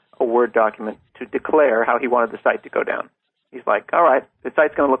out a Word document to declare how he wanted the site to go down. He's like, all right, the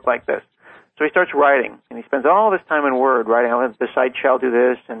site's going to look like this. So he starts writing, and he spends all this time in Word writing how the site shall do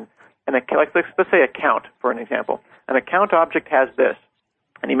this, and let's say account, for an example. An account object has this,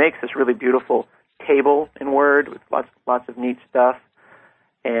 and he makes this really beautiful table in Word with lots of neat stuff,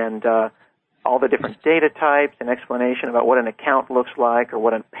 and all the different data types and explanation about what an account looks like or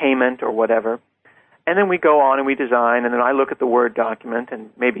what a payment or whatever. And then we go on and we design, and then I look at the Word document, and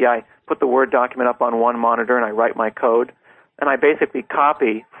maybe I put the Word document up on one monitor and I write my code, and I basically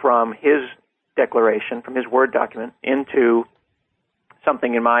copy from his declaration, from his Word document, into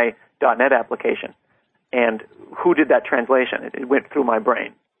something in my .NET application. And who did that translation? It went through my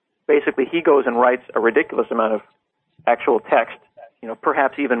brain. Basically, he goes and writes a ridiculous amount of actual text.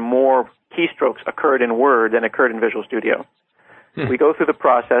 Perhaps even more keystrokes occurred in Word than occurred in Visual Studio. We go through the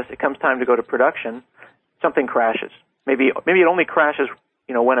process. It comes time to go to production. Something crashes. Maybe it only crashes,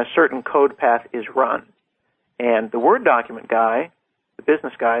 when a certain code path is run. And the Word document guy, the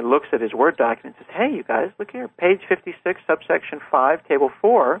business guy, looks at his Word document and says, hey, you guys, look here, page 56, subsection 5, table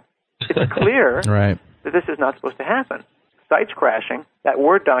 4. It's clear right. that this is not supposed to happen. Site's crashing. That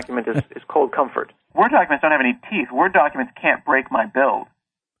Word document is cold comfort. Word documents don't have any teeth. Word documents can't break my build.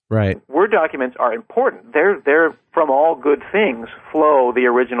 Right. Word documents are important. They're from all good things flow the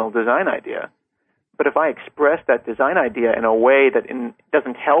original design idea. But if I express that design idea in a way that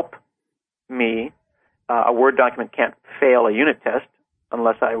doesn't help me, a Word document can't fail a unit test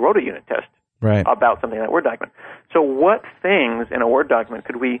unless I wrote a unit test about something in that Word document. So what things in a Word document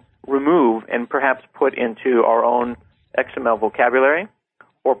could we remove and perhaps put into our own XML vocabulary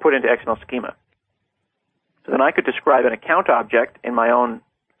or put into XML schema? So then I could describe an account object in my own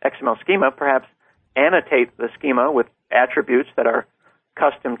XML schema, perhaps annotate the schema with attributes that are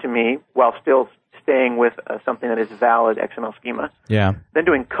custom to me while still staying with something that is valid XML schema. Yeah. Then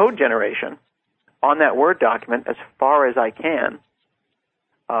doing code generation on that Word document as far as I can,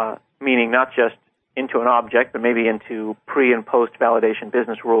 meaning not just into an object, but maybe into pre- and post-validation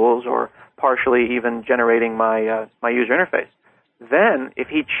business rules or partially even generating my user interface. Then, if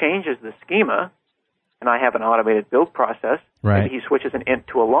he changes the schema, and I have an automated build process, maybe he switches an int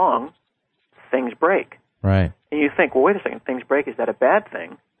to a long, things break. Right. And you think, well, wait a second, things break, is that a bad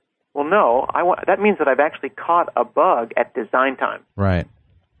thing? Well, no, that means that I've actually caught a bug at design time. Right.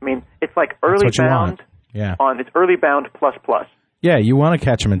 I mean, it's like early bound it's early bound plus plus. Yeah, you want to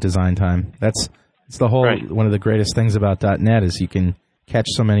catch them at design time. It's the whole one of the greatest things about .NET is you can catch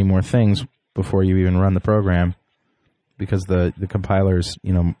so many more things before you even run the program because the compiler's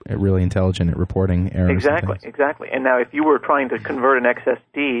really intelligent at reporting errors. Exactly. And now if you were trying to convert an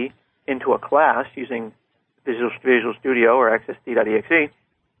XSD into a class using Visual Studio or XSD.exe,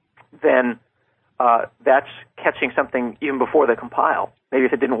 then that's catching something even before the compile. Maybe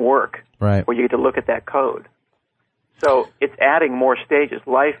if it didn't work, where you get to look at that code. So it's adding more stages.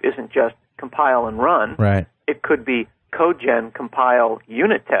 Life isn't just compile and run. Right. It could be code gen, compile,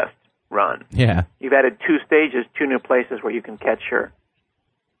 unit test, run. Yeah. You've added 2 stages, 2 new places where you can catch your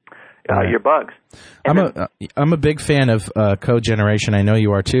your bugs. I'm a big fan of code generation. I know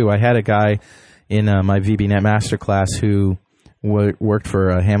you are too. I had a guy in my VBNet masterclass who worked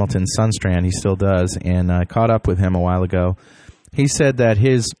for Hamilton Sunstrand. He still does, and I caught up with him a while ago. He said that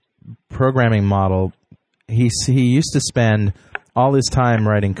his programming model, he used to spend all his time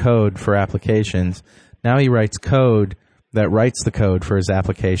writing code for applications. Now he writes code that writes the code for his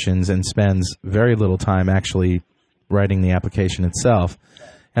applications and spends very little time actually writing the application itself.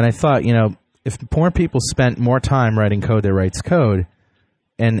 And I thought, if more people spent more time writing code that writes code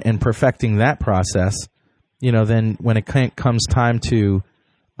and perfecting that process, then when it comes time to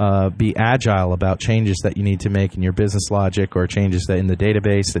be agile about changes that you need to make in your business logic or changes that in the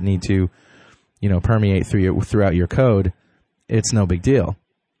database that need to, permeate throughout your code, it's no big deal.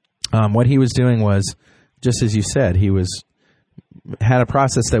 What he was doing was, just as you said, he had a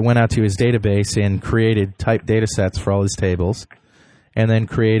process that went out to his database and created typed data sets for all his tables, and then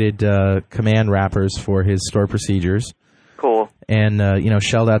created command wrappers for his stored procedures. Cool. And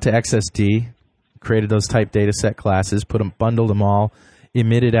shelled out to XSD, created those typed data set classes, bundled them all,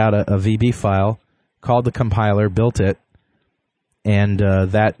 emitted out a VB file, called the compiler, built it, and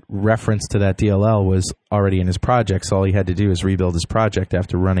that reference to that DLL was already in his project. So all he had to do is rebuild his project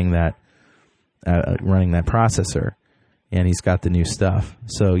after running that processor, and he's got the new stuff.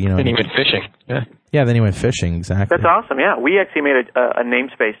 So Then he went fishing. Yeah. Then he went fishing. Exactly. That's awesome. Yeah, we actually made a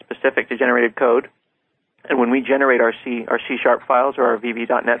namespace specific to generated code, and when we generate our C# files or our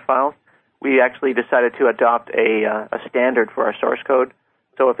VB.NET files, we actually decided to adopt a standard for our source code.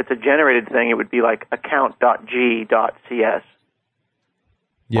 So if it's a generated thing, it would be like account.g.cs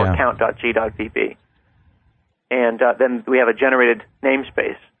or account.g.vb. And then we have a generated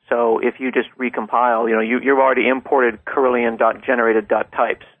namespace. So if you just recompile, you've already imported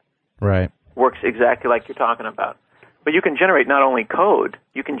Carillion.generated.types. Right. Works exactly like you're talking about. But you can generate not only code,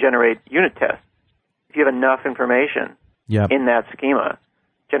 you can generate unit tests. If you have enough information in that schema,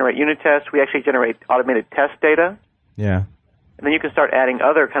 generate unit tests. We actually generate automated test data. Yeah. And then you can start adding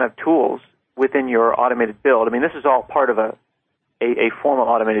other kind of tools within your automated build. I mean, this is all part of a formal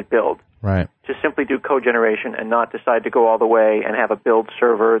automated build. Right. Just simply do code generation and not decide to go all the way and have a build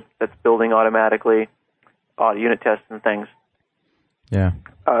server that's building automatically unit tests and things. Yeah.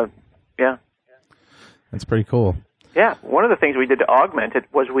 Yeah. That's pretty cool. Yeah. One of the things we did to augment it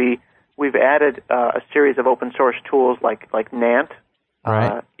was we've added a series of open source tools like NANT,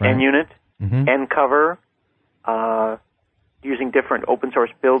 NUnit, NCover, using different open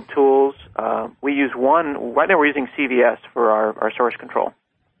source build tools. We use right now we're using CVS for our source control.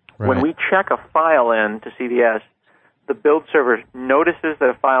 Right. When we check a file in to CVS, the build server notices that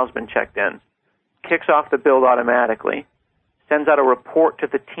a file's been checked in, kicks off the build automatically, sends out a report to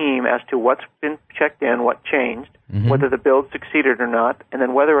the team as to what's been checked in, what changed, whether the build succeeded or not, and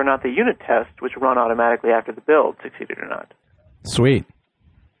then whether or not the unit tests, which run automatically after the build, succeeded or not. Sweet.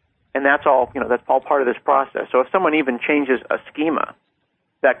 And that's all part of this process. So if someone even changes a schema,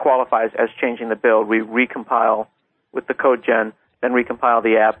 that qualifies as changing the build. We recompile with the code gen, then recompile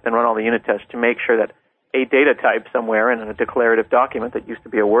the app, then run all the unit tests to make sure that a data type somewhere in a declarative document that used to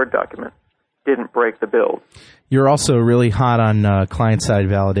be a Word document didn't break the build. You're also really hot on client-side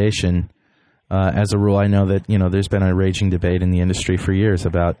validation. As a rule, I know that there's been a raging debate in the industry for years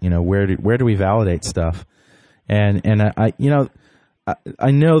about where do we validate stuff, and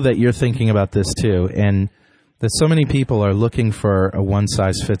I know that you're thinking about this too, and that so many people are looking for a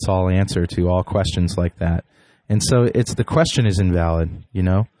one-size-fits-all answer to all questions like that. And so the question is invalid,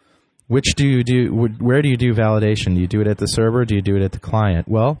 Which do you do? Where do you do validation? Do you do it at the server? Do you do it at the client?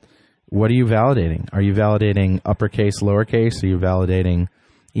 Well, what are you validating? Are you validating uppercase, lowercase? Are you validating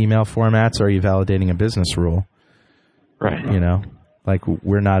email formats? Or are you validating a business rule? Right. Like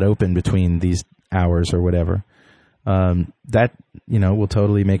we're not open between these hours or whatever. That will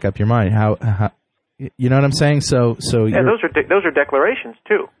totally make up your mind. How you know what I'm saying? So yeah, those are declarations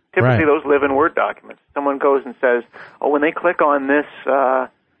too. Typically, those live in Word documents. Someone goes and says, "Oh, when they click on this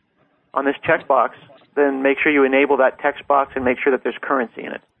checkbox, then make sure you enable that text box and make sure that there's currency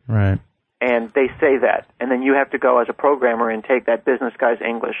in it." Right. And they say that, and then you have to go as a programmer and take that business guy's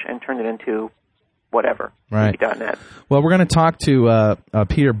English and turn it into whatever. Right. .NET. Well, we're going to talk to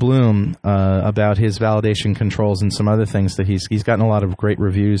Peter Bloom about his validation controls and some other things that he's gotten a lot of great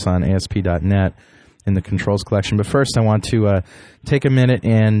reviews on ASP.NET in the controls collection. But first, I want to take a minute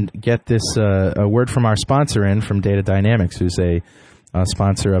and get this a word from our sponsor from Data Dynamics, who's a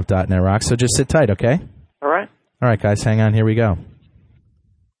sponsor of .NET Rocks. So just sit tight, okay? All right. All right, guys, hang on. Here we go.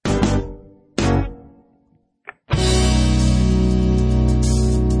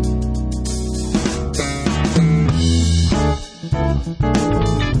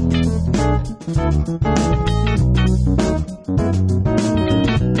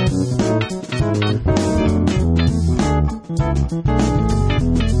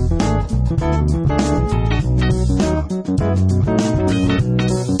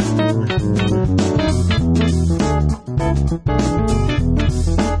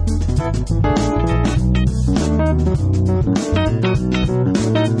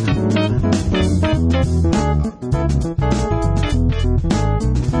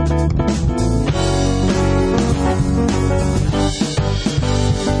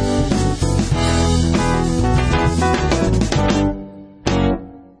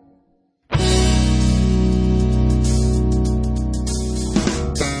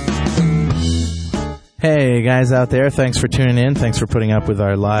 Hey guys out there, thanks for tuning in. Thanks for putting up with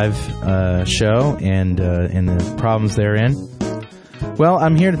our live show and the problems therein. Well,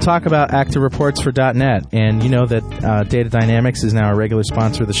 I'm here to talk about Active Reports for .NET, and you know that Data Dynamics is now a regular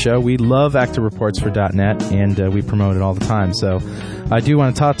sponsor of the show. We love Active Reports for .NET, and we promote it all the time. So I do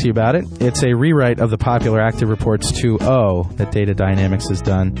want to talk to you about it. It's a rewrite of the popular Active Reports 2.0 that Data Dynamics has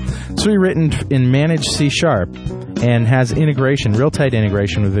done. It's rewritten in Managed C# and has integration, real tight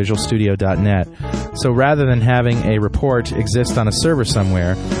integration with Visual Studio.NET. So rather than having a report exist on a server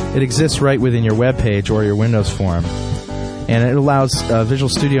somewhere, it exists right within your web page or your Windows form. And it allows Visual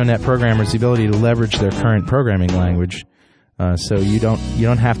Studio Net programmers the ability to leverage their current programming language, so you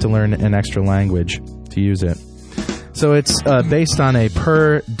don't have to learn an extra language to use it. So it's based on a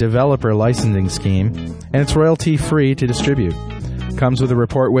per developer licensing scheme, and it's royalty free to distribute. Comes with a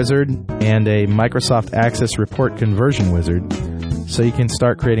report wizard and a Microsoft Access report conversion wizard, so you can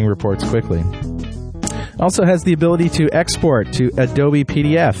start creating reports quickly. Also has the ability to export to Adobe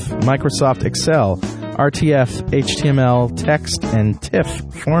PDF, Microsoft Excel, RTF, HTML, text, and TIFF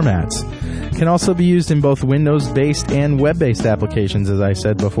formats. Can also be used in both Windows-based and web-based applications, as I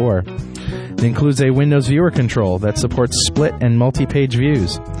said before. It includes a Windows Viewer control that supports split and multi-page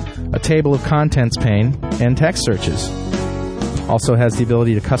views, a table of contents pane, and text searches. Also has the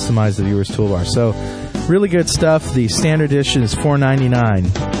ability to customize the viewer's toolbar. So, really good stuff. The standard edition is $4.99.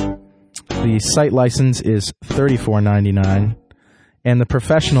 The site license is $34.99. And the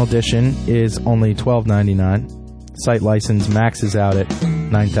professional edition is only $12.99. Site license maxes out at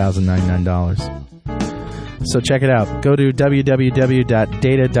 $9,099. So check it out. Go to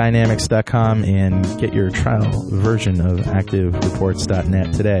www.datadynamics.com and get your trial version of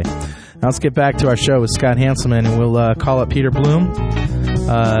ActiveReports.net today. Now let's get back to our show with Scott Hanselman, and we'll call up Peter Bloom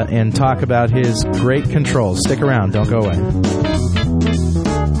and talk about his great controls. Stick around. Don't go away.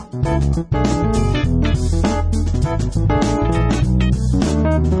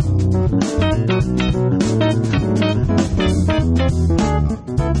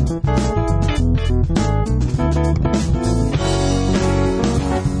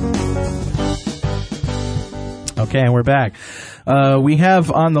 Okay, and we're back. We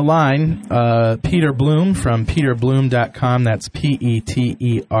have on the line Peter Bloom from peterbloom.com. That's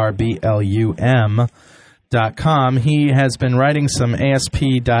PETERBLUM.com. He has been writing some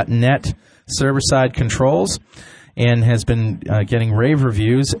ASP.NET server-side controls and has been getting rave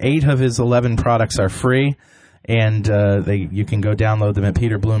reviews. 8 of his 11 products are free, and you can go download them at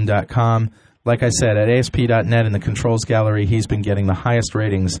peterbloom.com. Like I said, at ASP.NET in the controls gallery, he's been getting the highest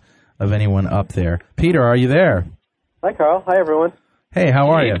ratings of anyone up there. Peter, are you there? Hi, Carl. Hi, everyone. Hey, how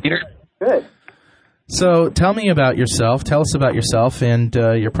are you? Peter. Good. So tell me about yourself. Tell us about yourself and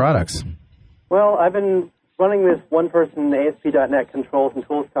your products. Well, I've been running this one-person ASP.NET controls and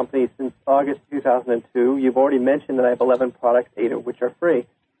tools company since August 2002. You've already mentioned that I have 11 products, 8 of which are free.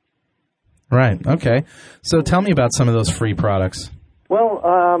 Right. Okay. So tell me about some of those free products. Well,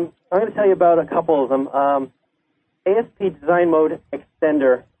 I'm going to tell you about a couple of them. ASP Design Mode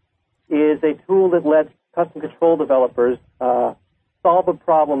Extender is a tool that lets custom control developers solve a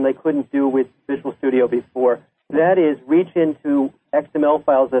problem they couldn't do with Visual Studio before. That is, reach into XML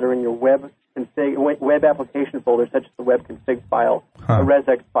files that are in your web application folder, such as the web config file, a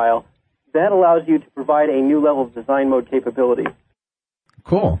resx file. That allows you to provide a new level of design mode capability.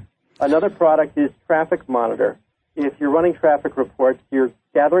 Cool. Another product is Traffic Monitor. If you're running traffic reports, you're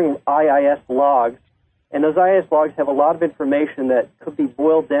gathering IIS logs, and those IIS logs have a lot of information that could be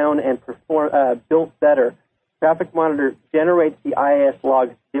boiled down and built better. Traffic Monitor generates the IIS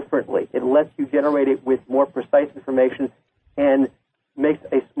logs differently. It lets you generate it with more precise information and makes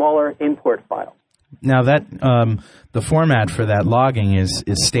a smaller import file. Now that the format for that logging is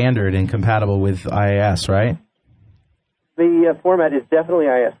standard and compatible with IIS, right? The format is definitely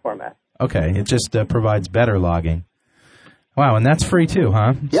IIS format. Okay, it just provides better logging. Wow, and that's free too,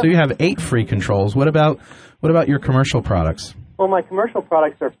 huh? Yep. So you have 8 free controls. What about your commercial products? Well, my commercial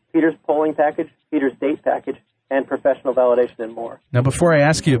products are Peter's polling package, Peter's date package, and professional validation and more. Now, before I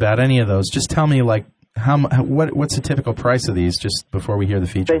ask you about any of those, just tell me, like, what's the typical price of these, just before we hear the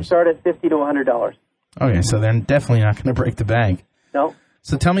features? They start at $50 to $100. Okay, so they're definitely not going to break the bank. No.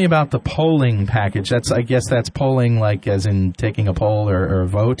 So tell me about the polling package. I guess that's polling, like, as in taking a poll or a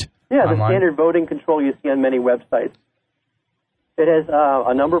vote. Yeah, online? The standard voting control you see on many websites. It has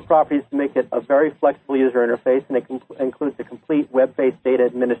a number of properties to make it a very flexible user interface, and it includes a complete web-based data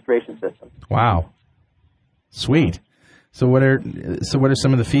administration system. Wow, sweet. So what are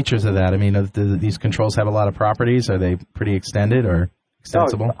some of the features of that? I mean, do these controls have a lot of properties? Are they pretty extended or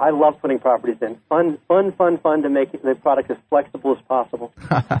extensible? Oh, I love putting properties in. Fun to make the product as flexible as possible.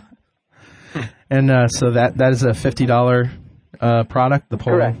 And so that is a $50 product, the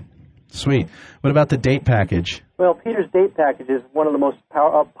polling? Correct. Sweet. What about the date package? Well, Peter's date package is one of the most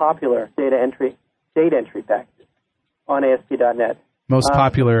popular date entry packages on ASP.NET. Most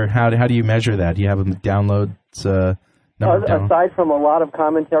popular, how do you measure that? Do you have downloads? Aside from a lot of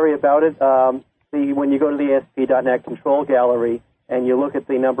commentary about it, when you go to the ASP.NET control gallery and you look at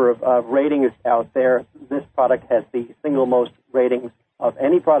the number of ratings out there, this product has the single most ratings of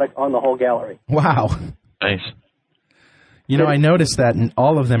any product on the whole gallery. Wow. Nice. You know, I noticed that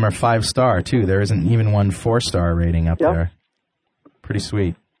all of them are 5-star, too. There isn't even one 4-star rating up there. Pretty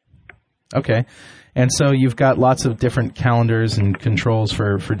sweet. Okay. And so you've got lots of different calendars and controls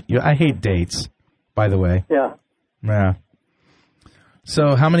for I hate dates, by the way. Yeah. Yeah.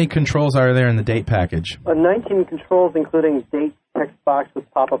 So how many controls are there in the date package? 19 controls, including date text box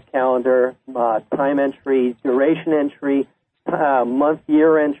with pop-up calendar, time entry, duration entry,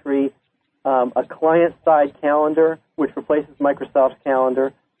 month-year entry, a client-side calendar, which replaces Microsoft's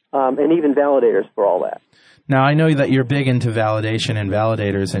calendar, and even validators for all that. Now, I know that you're big into validation and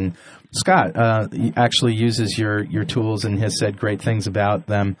validators, and Scott actually uses your tools and has said great things about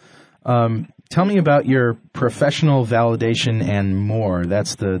them. Tell me about your professional validation and more.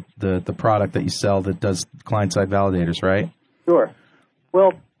 That's the product that you sell that does client-side validators, right? Sure.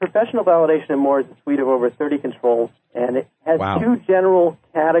 Well, professional validation and more is a suite of over 30 controls, and it has two general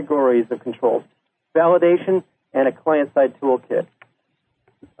categories of controls, validation and a client-side toolkit.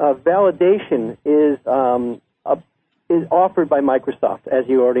 Validation is offered by Microsoft, as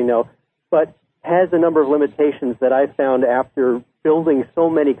you already know, but has a number of limitations that I found after building so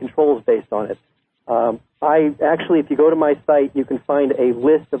many controls based on it. If you go to my site, you can find a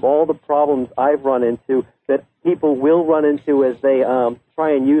list of all the problems I've run into that people will run into as they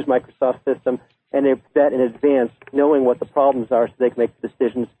try and use Microsoft's system, and that in advance, knowing what the problems are so they can make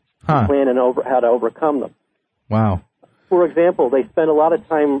decisions, plan and how to overcome them. Wow. For example, they spend a lot of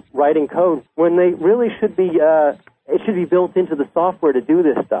time writing code when they really should be, it should be built into the software to do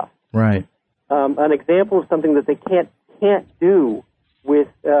this stuff. Right. An example of something that they can't do with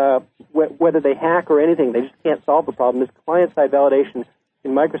whether they hack or anything, they just can't solve the problem, is client-side validation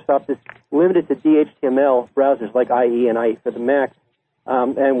in Microsoft is limited to DHTML browsers like IE and IE for the Mac.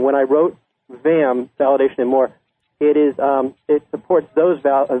 And when I wrote VAM, validation and more, it supports those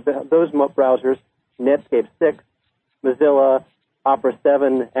browsers, Netscape 6, Mozilla, Opera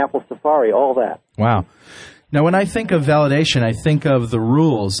 7, Apple Safari, all that. Wow. Now, when I think of validation, I think of the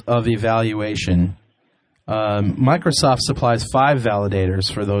rules of evaluation. Microsoft supplies 5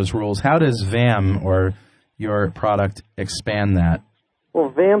 validators for those rules. How does VAM or your product expand that? Well,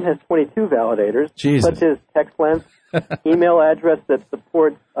 VAM has 22 validators, such as text length, email address that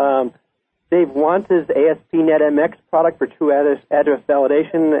supports Dave Wanta's ASP.NET MX product for true address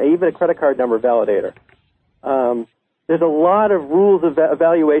validation, even a credit card number validator. There's a lot of rules of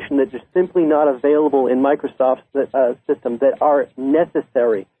evaluation that are simply not available in Microsoft's system that are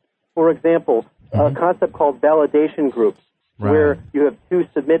necessary. For example, a concept called validation groups, where you have 2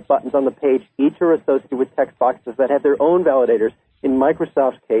 submit buttons on the page. Each are associated with text boxes that have their own validators. In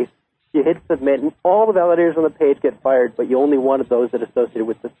Microsoft's case, you hit submit, and all the validators on the page get fired, but you only wanted those that are associated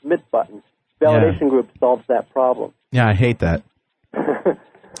with the submit button. Validation group solves that problem. Yeah, I hate that.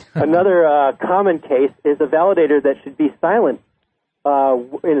 Another common case is a validator that should be silent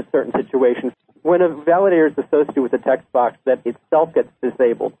in a certain situation. When a validator is associated with a text box that itself gets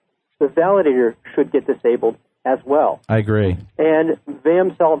disabled, the validator should get disabled as well. I agree. And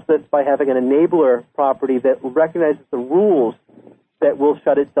VAM solves this by having an enabler property that recognizes the rules that will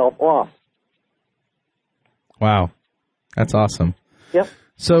shut itself off. Wow. That's awesome. Yep.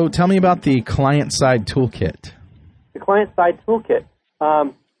 So tell me about the client-side toolkit. The client-side toolkit.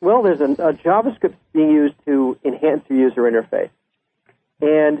 Well, there's a JavaScript being used to enhance your user interface.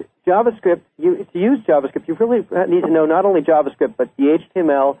 And JavaScript, to use JavaScript, you really need to know not only JavaScript, but the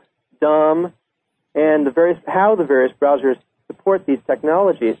HTML, DOM, and how the various browsers support these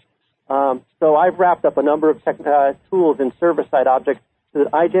technologies. So I've wrapped up a number of tools in server-side objects so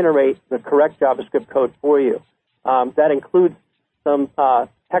that I generate the correct JavaScript code for you. That includes some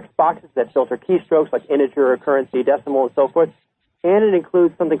text boxes that filter keystrokes like integer, currency, decimal, and so forth. And it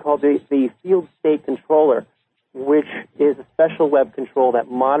includes something called the field state controller, which is a special web control that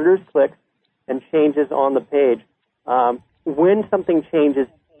monitors clicks and changes on the page. When something changes,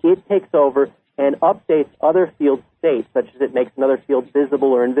 it takes over and updates other field states, such as it makes another field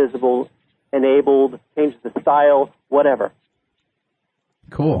visible or invisible, enabled, changes the style, whatever.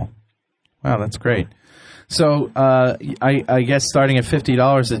 Cool. Wow, that's great. So I guess starting at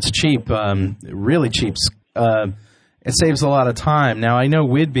 $50, it's cheap, really cheap. It saves a lot of time. Now, I know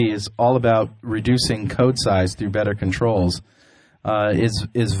Whidbey is all about reducing code size through better controls.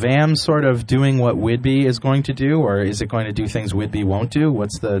 Is VAM sort of doing what Whidbey is going to do, or is it going to do things Whidbey won't do?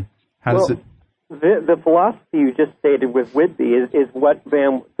 Does it? The philosophy you just stated with Whidbey is what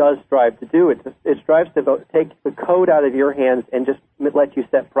VAM does strive to do. It strives to take the code out of your hands and just let you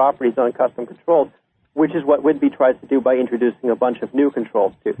set properties on custom controls, which is what Whidbey tries to do by introducing a bunch of new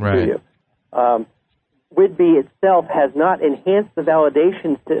controls to you. Whidbey itself has not enhanced the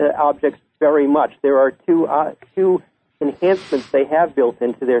validation to objects very much. There are two enhancements they have built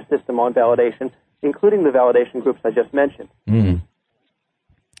into their system on validation, including the validation groups I just mentioned.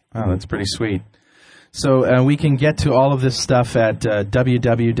 Oh, that's pretty sweet. So we can get to all of this stuff at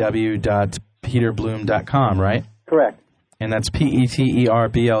www.peterblum.com, right? Correct. And that's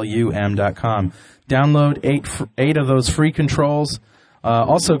PETERBLUM.com. Download eight of those free controls.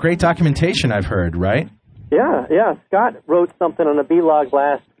 Also, great documentation, I've heard, right? Yeah. Scott wrote something on a blog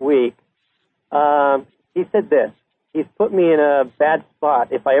last week. He said this. He's put me in a bad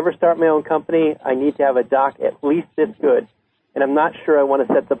spot. If I ever start my own company, I need to have a doc at least this good. And I'm not sure I want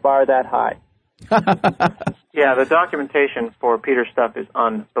to set the bar that high. Yeah, the documentation for Peter's stuff is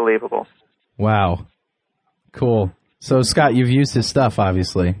unbelievable. Wow. Cool. So, Scott, you've used his stuff,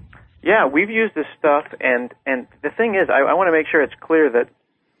 obviously. Yeah, we've used this stuff, and the thing is, I want to make sure it's clear that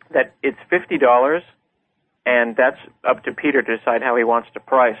it's $50, and that's up to Peter to decide how he wants to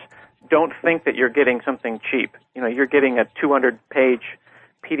price. Don't think that you're getting something cheap. You're getting a 200-page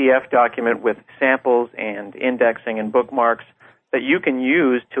PDF document with samples and indexing and bookmarks that you can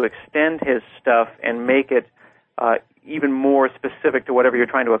use to extend his stuff and make it even more specific to whatever you're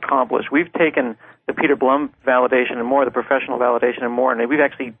trying to accomplish. We've taken the Peter Blum validation and more, the professional validation and more, and we've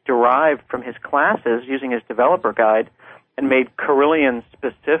actually derived from his classes using his developer guide and made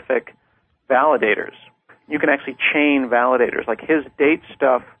Carillion-specific validators. You can actually chain validators. Like his date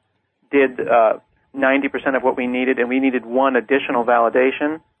stuff did 90% of what we needed, and we needed one additional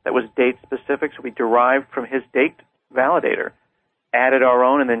validation that was date-specific, so we derived from his date validator, added our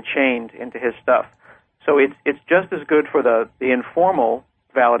own, and then chained into his stuff. So it's just as good for the informal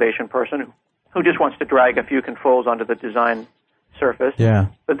validation person who just wants to drag a few controls onto the design surface,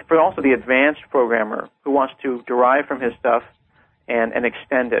 but for also the advanced programmer who wants to derive from his stuff and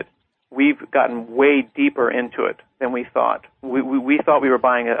extend it. We've gotten way deeper into it than we thought. We thought we were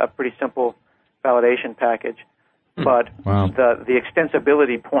buying a pretty simple validation package, but the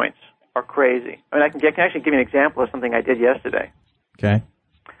extensibility points are crazy. I mean, I can actually give you an example of something I did yesterday. Okay.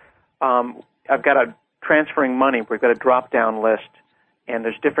 I've got a transferring money. We've got a drop-down list, and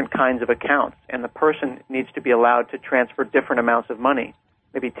there's different kinds of accounts, and the person needs to be allowed to transfer different amounts of money,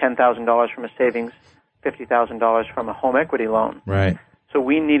 maybe $10,000 from a savings, $50,000 from a home equity loan. Right. So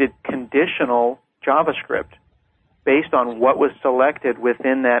we needed conditional JavaScript based on what was selected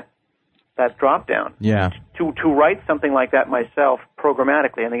within that drop-down. Yeah. To write something like that myself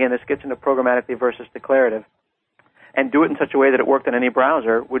programmatically, and again, this gets into programmatically versus declarative, and do it in such a way that it worked on any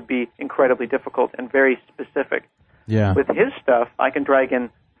browser would be incredibly difficult and very specific. Yeah. With his stuff, I can drag in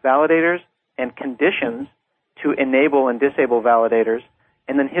validators and conditions to enable and disable validators,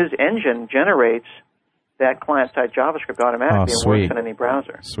 and then his engine generates that client-side JavaScript automatically and works on any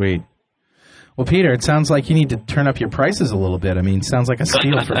browser. Sweet. Well, Peter, it sounds like you need to turn up your prices a little bit. I mean, it sounds like a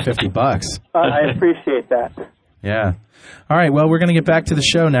steal for $50. I appreciate that. Yeah. All right, well, we're going to get back to the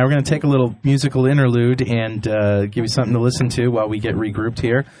show now. We're going to take a little musical interlude and give you something to listen to while we get regrouped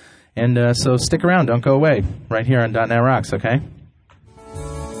here. And so stick around. Don't go away. Right here on .NET Rocks, okay?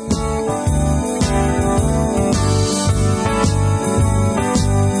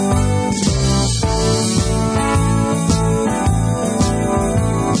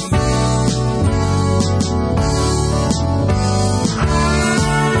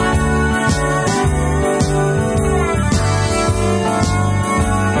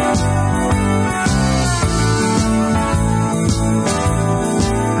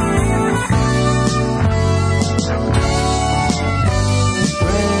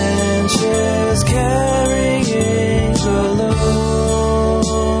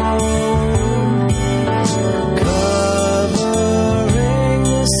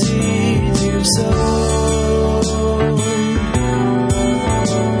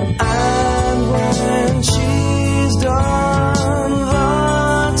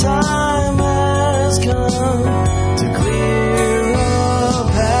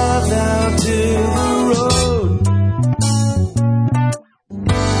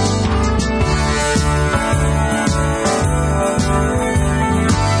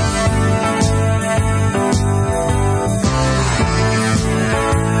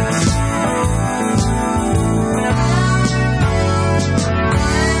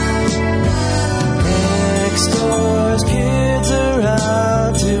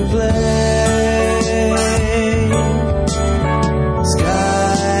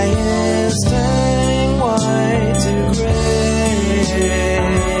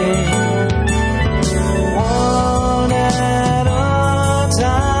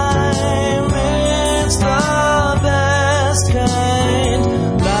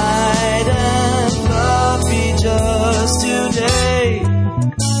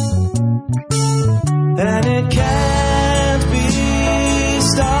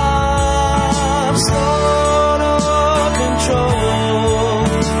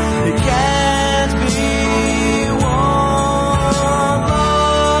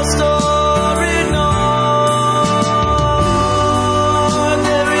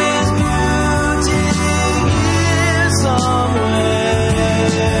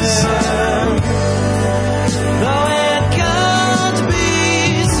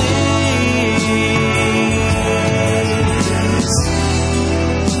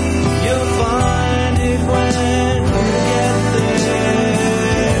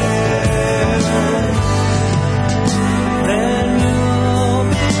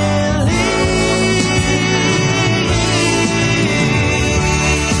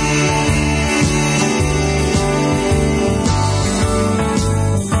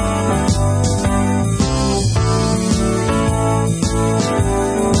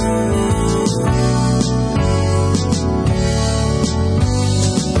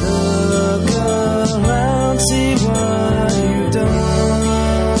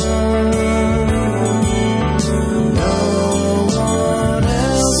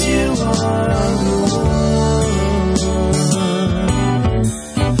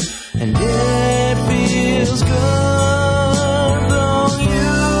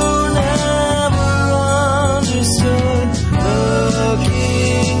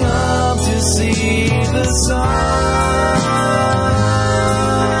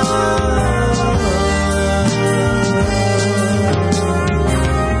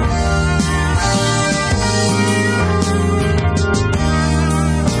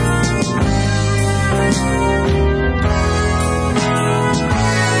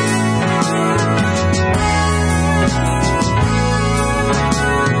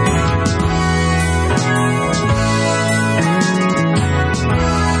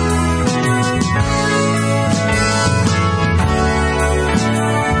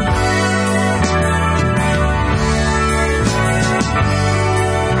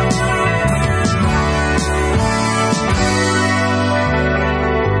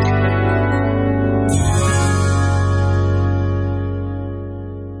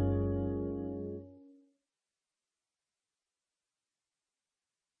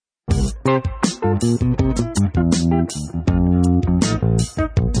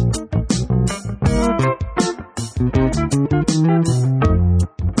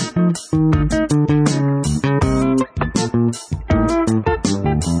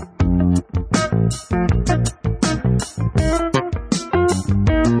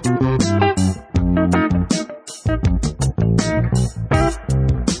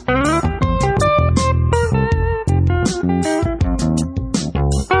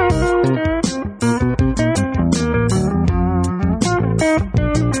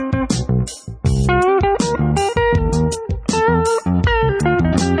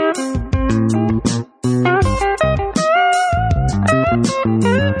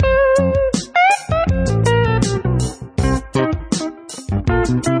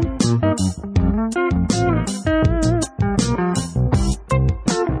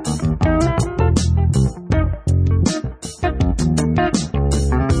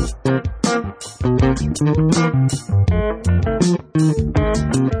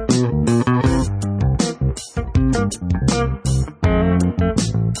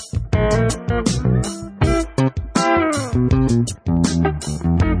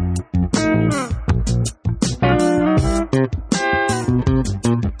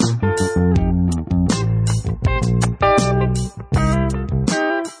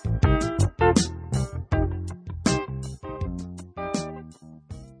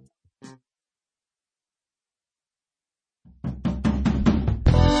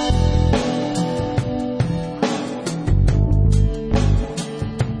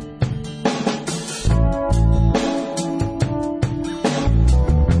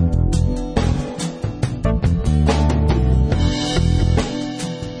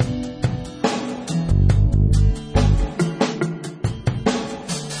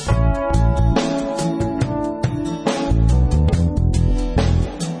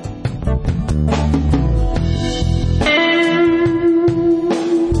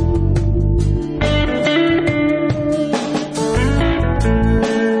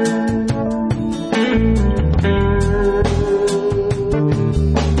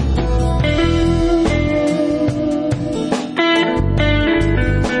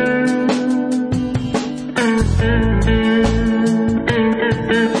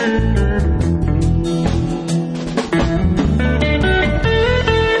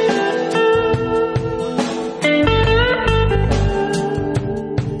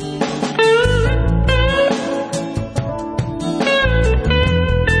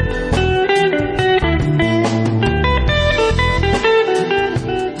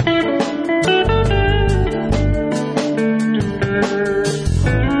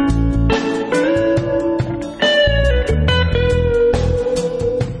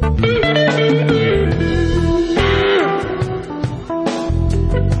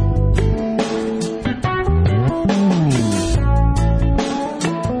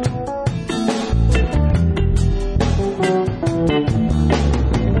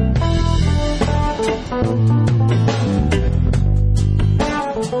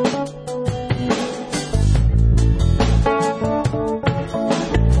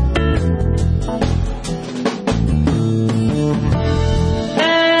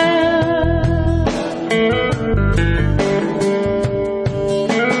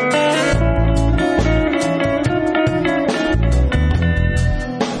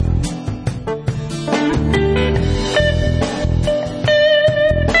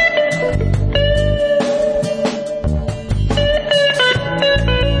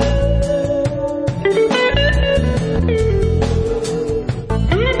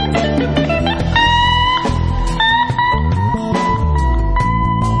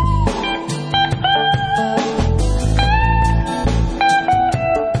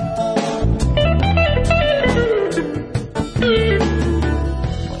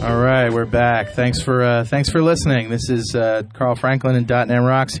 We're back. Thanks for listening. This is Carl Franklin and .NET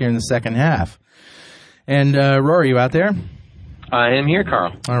Rocks here in the second half. And Rory, you out there? I am here,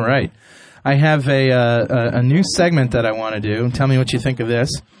 Carl. All right. I have a new segment that I want to do. Tell me what you think of this.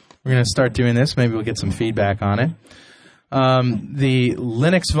 We're going to start doing this. Maybe we'll get some feedback on it. The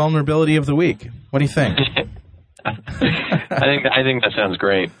Linux vulnerability of the week. What do you think? I think that sounds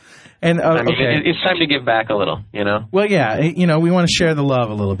great. And I mean, okay. It's time to give back a little, you know? Well, yeah, we want to share the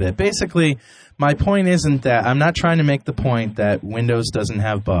love a little bit. Basically, my point isn't that I'm not trying to make the point that Windows doesn't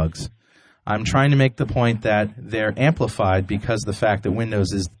have bugs. I'm trying to make the point that they're amplified because of the fact that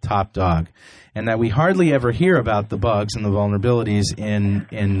Windows is the top dog, and that we hardly ever hear about the bugs and the vulnerabilities in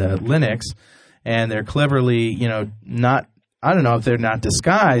Linux, and they're cleverly, not I don't know if they're not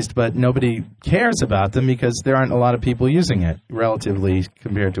disguised, but nobody cares about them because there aren't a lot of people using it relatively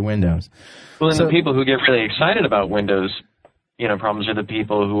compared to Windows. Well, and the people who get really excited about Windows, problems are the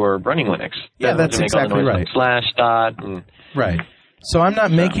people who are running Linux. Yeah, that's exactly right. / dot and right. So I'm not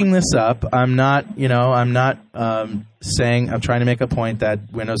making this up. I'm not saying, I'm trying to make a point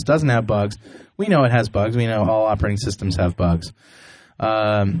that Windows doesn't have bugs. We know it has bugs. We know all operating systems have bugs.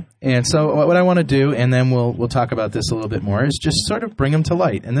 And so what I want to do, and then we'll talk about this a little bit more, is just sort of bring them to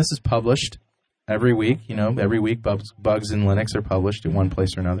light. And this is published every week. Every week bugs in Linux are published in one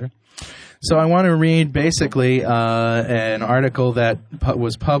place or another. So I want to read basically an article that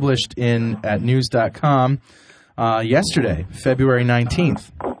was published at news.com yesterday, February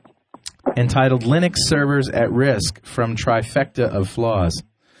 19th, entitled Linux Servers at Risk from Trifecta of Flaws.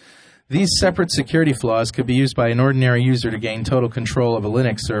 These separate security flaws could be used by an ordinary user to gain total control of a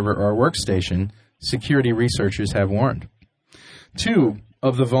Linux server or workstation, security researchers have warned. 2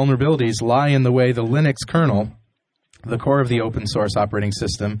 of the vulnerabilities lie in the way the Linux kernel, the core of the open source operating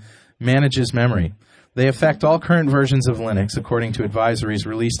system, manages memory. They affect all current versions of Linux, according to advisories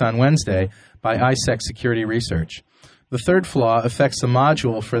released on Wednesday by ISEC Security Research. The 3rd flaw affects the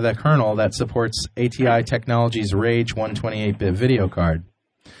module for the kernel that supports ATI Technologies' RAGE 128-bit video card.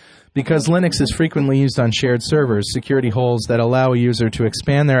 Because Linux is frequently used on shared servers, security holes that allow a user to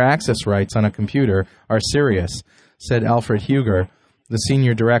expand their access rights on a computer are serious, said Alfred Huger, the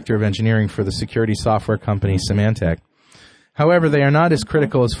Senior Director of Engineering for the security software company Symantec. However, they are not as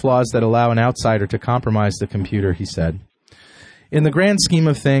critical as flaws that allow an outsider to compromise the computer, he said. In the grand scheme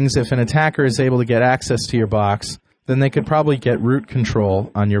of things, if an attacker is able to get access to your box, then they could probably get root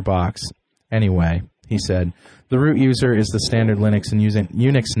control on your box. Anyway, he said, the root user is the standard Linux and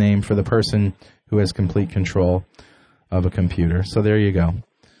Unix name for the person who has complete control of a computer. So there you go.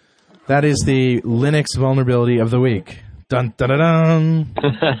 That is the Linux vulnerability of the week. Dun dun dun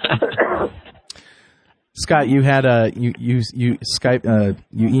dun. Scott, you had you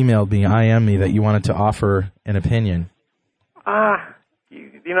emailed me, IM me that you wanted to offer an opinion. I'm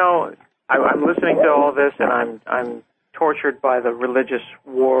listening to all this, and I'm tortured by the religious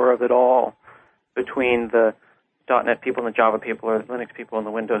war of it all between the .NET people and the Java people, or the Linux people and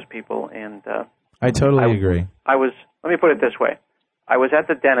the Windows people, and I totally agree. Let me put it this way: I was at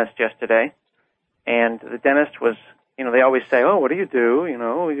the dentist yesterday, and the dentist was. They always say, oh, what do?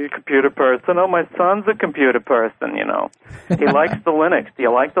 You're a computer person. Oh, my son's a computer person, He likes the Linux. Do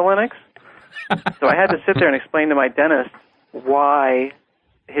you like the Linux? So I had to sit there and explain to my dentist why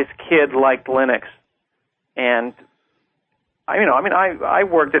his kid liked Linux. And, I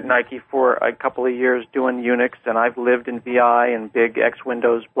worked at Nike for a couple of years doing Unix, and I've lived in VI and big X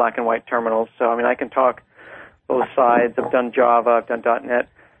Windows black and white terminals. So, I can talk both sides. I've done Java. I've done .NET.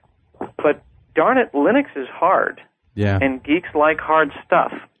 But darn it, Linux is hard. Yeah. And geeks like hard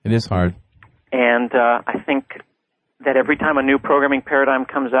stuff. It is hard. And I think that every time a new programming paradigm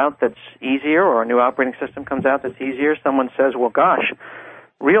comes out that's easier, or a new operating system comes out that's easier, someone says, well, gosh,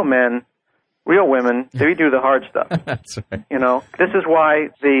 real men, real women, they do the hard stuff. That's right. This is why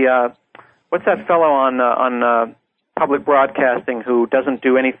what's that fellow on public broadcasting who doesn't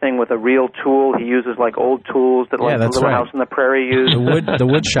do anything with a real tool? He uses like old tools that the Little House on the Prairie used. The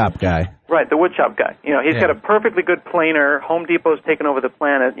wood shop guy. Right, the wood shop guy. He's got a perfectly good planer. Home Depot's taken over the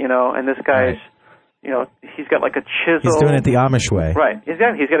planet, and this guy's, he's got like a chisel. He's doing it the Amish way. Right. He's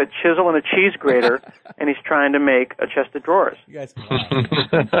got a chisel and a cheese grater, and he's trying to make a chest of drawers. You guys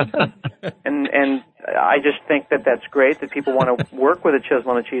and I just think that that's great that people want to work with a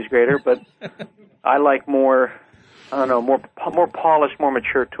chisel and a cheese grater, but I like more polished, more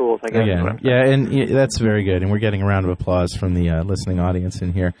mature tools, I guess. And that's very good, and we're getting a round of applause from the listening audience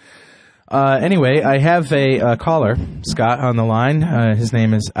in here. Anyway, I have a caller, Scott, on the line. His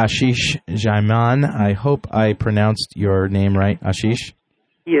name is Ashish Jaiman. I hope I pronounced your name right, Ashish.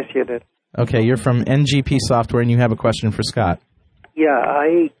 Yes, you did. Okay, you're from NGP Software, and you have a question for Scott. Yeah,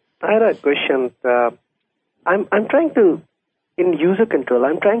 I had a question. I'm trying to, in user control,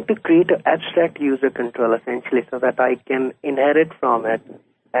 I'm trying to create an abstract user control, essentially, so that I can inherit from it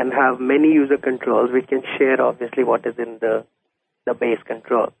and have many user controls which can share, obviously, what is in the base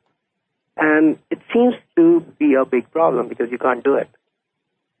control. And it seems to be a big problem because you can't do it.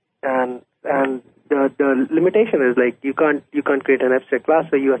 And the limitation is like you can't create an abstract class,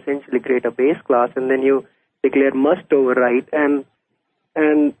 so you essentially create a base class and then you declare must override, and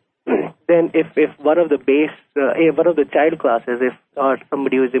then if one of the base one of the child classes, or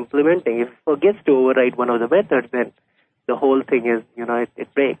somebody who is implementing, if forgets to override one of the methods, then the whole thing is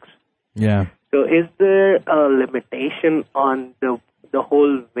it breaks. Yeah. So is there a limitation on the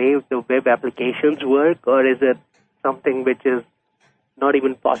whole way the web applications work, or is it something which is not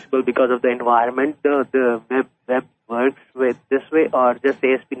even possible because of the environment the web works with this way, or just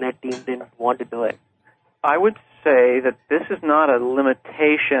ASP.NET team didn't want to do it? I would say that this is not a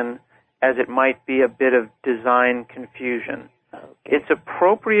limitation as it might be a bit of design confusion. Okay. It's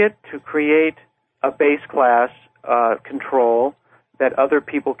appropriate to create a base class control that other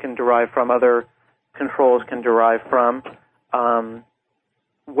people can derive from, other controls can derive from.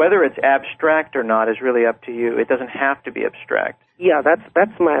 Whether it's abstract or not is really up to you. It doesn't have to be abstract. Yeah,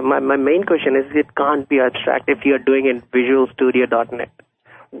 that's my main question is it can't be abstract if you're doing in Visual Studio.NET.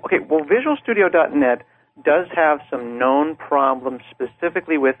 Okay, well, Visual Studio.NET does have some known problems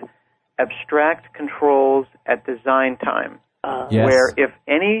specifically with abstract controls at design time, Yes. where if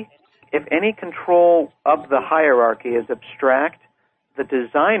any control of the hierarchy is abstract, the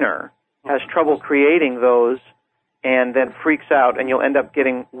designer has trouble creating those and then freaks out, and you'll end up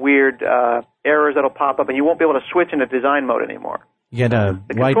getting weird errors that'll pop up, and you won't be able to switch into design mode anymore. You get a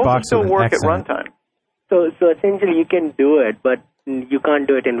The white controls box will with still an work X at in it. runtime. So essentially you can do it, but you can't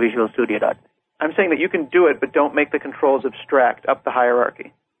do it in Visual Studio.NET. I'm saying that you can do it, but don't make the controls abstract up the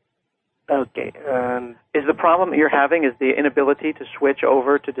hierarchy. Okay. Is the problem that you're having is the inability to switch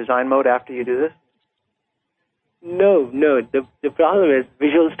over to design mode after you do this? No. The problem is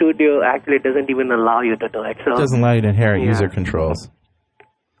Visual Studio actually doesn't even allow you to do it. So It doesn't allow you to inherit user controls.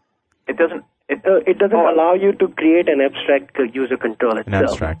 It doesn't. it doesn't allow you to create an abstract user control itself. An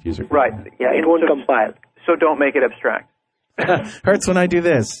abstract user control. Right. Yeah, it won't compile. So don't make it abstract. Hurts when I do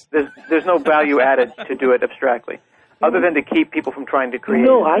this. There's no value added to do it abstractly, other than to keep people from trying to create.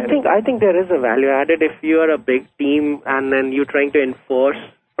 No, I think there is a value added if you are a big team and then you're trying to enforce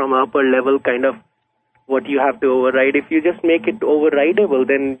from upper level kind of what you have to override. If you just make it overridable,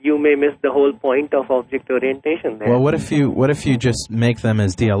 then you may miss the whole point of object orientation there. Well, what if you just make them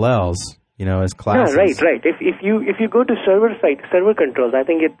as DLLs, as classes? Yeah, right. If you go to server controls, I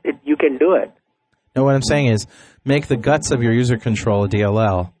think you can do it. No, what I'm saying is make the guts of your user control a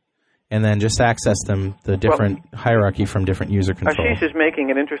DLL, and then just access them, the different hierarchy from different user controls. Ashish is making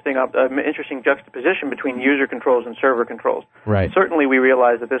an interesting juxtaposition between user controls and server controls. Right. Certainly we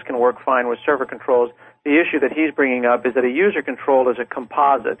realize that this can work fine with server controls. The issue that he's bringing up is that a user control is a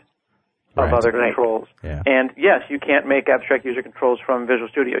composite of other controls. Yeah. And yes, you can't make abstract user controls from Visual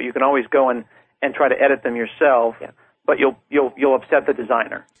Studio. You can always go and try to edit them yourself, but you'll upset the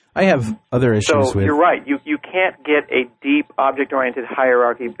designer. I have other issues with... you're right. You can't get a deep object-oriented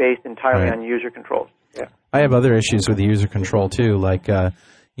hierarchy based entirely on user controls. Yeah. I have other issues with the user control, too, like,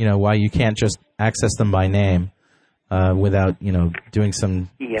 why you can't just access them by name without, doing some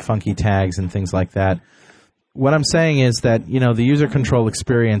funky tags and things like that. What I'm saying is that, the user control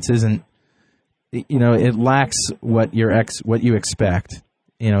experience isn't, it lacks what you expect.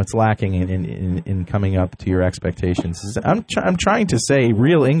 It's lacking in coming up to your expectations. I'm trying to say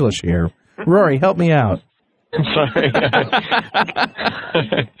real English here. Rory, help me out. I'm sorry.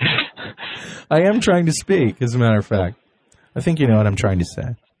 I am trying to speak, as a matter of fact. I think you know what I'm trying to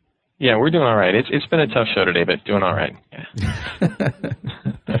say. Yeah, we're doing all right. It's been a tough show today, but doing all right.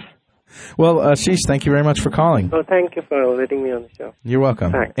 Yeah. Well, Ashish, thank you very much for calling. Oh, thank you for letting me on the show. You're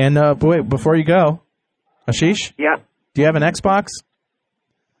welcome. Thanks. And wait, before you go, Ashish? Yeah. Do you have an Xbox?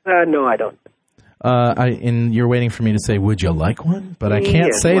 No, I don't. And you're waiting for me to say, would you like one? But I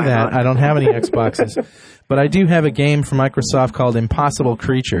can't say why that. not? I don't have any Xboxes. But I do have a game from Microsoft called Impossible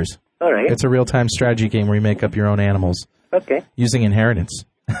Creatures. All right. It's a real-time strategy game where you make up your own animals. Okay. Using inheritance.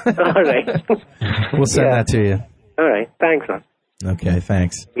 All right. We'll send that to you. All right. Thanks, man. Okay,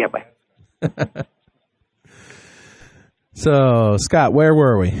 thanks. Yeah, bye. So, Scott, where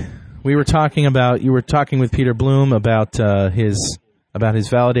were we? You were talking with Peter Bloom about his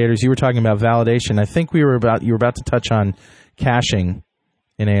validators. You were talking about validation. I think you were about to touch on caching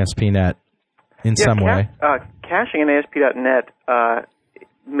in ASP.NET in some way. Caching in ASP.NET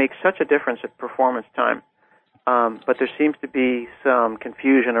makes such a difference at performance time, but there seems to be some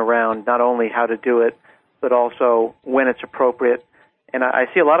confusion around not only how to do it, but also when it's appropriate. And I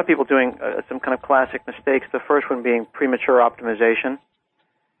see a lot of people doing some kind of classic mistakes, the first one being premature optimization.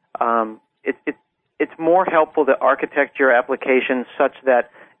 It's more helpful to architect your application such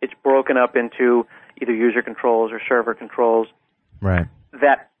that it's broken up into either user controls or server controls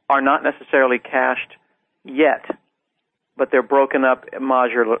that are not necessarily cached yet, but they're broken up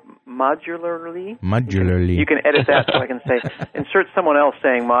modularly. Modularly. You can edit that so I can say, insert someone else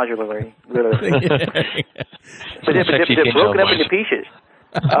saying modularly. But they're broken up into pieces.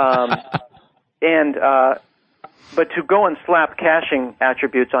 But to go and slap caching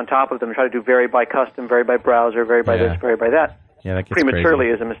attributes on top of them, try to do vary by custom, vary by browser, vary by this, vary by that, that gets prematurely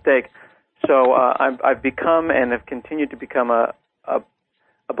crazy. is a mistake. So I've become and have continued to become a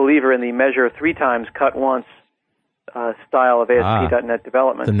believer in the measure 3 times, cut once style of ASP.NET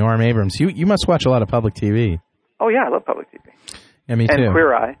development. The Norm Abrams. You must watch a lot of public TV. Oh, yeah, I love public TV. Yeah, me too. And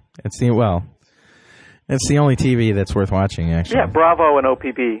Queer Eye. It's the only TV that's worth watching, actually. Yeah, Bravo and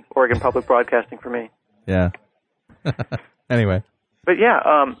OPB, Oregon Public Broadcasting for me. Yeah. Anyway. But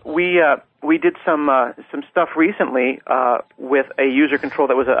yeah, we did some stuff recently with a user control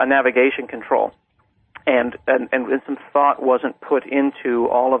that was a navigation control, and some thought wasn't put into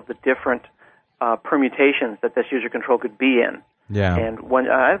all of the different permutations that this user control could be in. Yeah. And when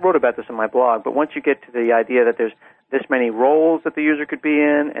I wrote about this in my blog, but once you get to the idea that there's this many roles that the user could be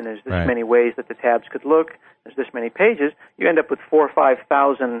in, and there's this many ways that the tabs could look, there's this many pages, you end up with 4,000 or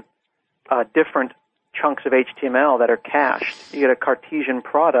 5,000 different chunks of HTML that are cached. You get a Cartesian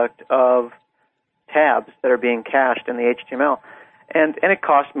product of tabs that are being cached in the HTML. And it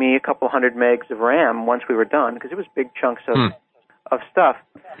cost me a couple hundred megs of RAM once we were done, because it was big chunks of stuff.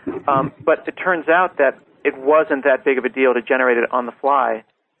 But it turns out that it wasn't that big of a deal to generate it on the fly.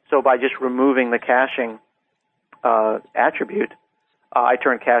 So by just removing the caching attribute, I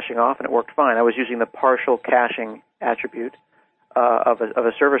turned caching off and it worked fine. I was using the partial caching attribute of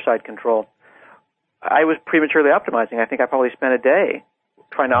a server-side control. I was prematurely optimizing. I think I probably spent a day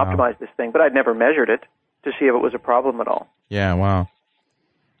trying to optimize this thing, but I'd never measured it to see if it was a problem at all. Yeah, wow.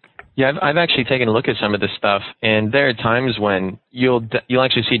 Yeah, I've actually taken a look at some of this stuff, and there are times when you'll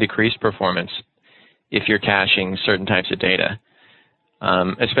actually see decreased performance if you're caching certain types of data,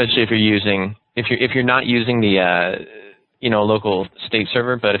 especially if you're not using the local state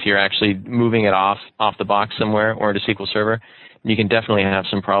server, but if you're actually moving it off the box somewhere or into SQL Server, you can definitely have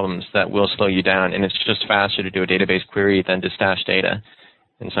some problems that will slow you down, and it's just faster to do a database query than to stash data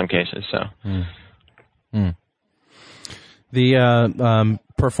in some cases. So, The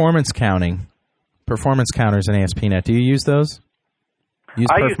performance counters in ASP.NET, do you use those?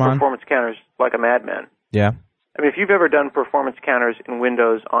 I use performance counters like a madman. Yeah? I mean, if you've ever done performance counters in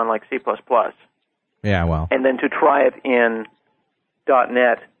Windows on like C++, yeah, well, and then to try it in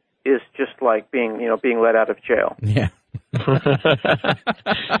 .NET is just like being let out of jail. Yeah.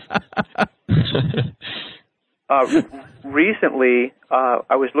 Recently,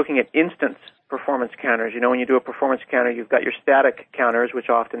 I was looking at instance performance counters. When you do a performance counter, you've got your static counters, which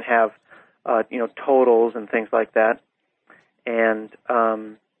often have, totals and things like that. And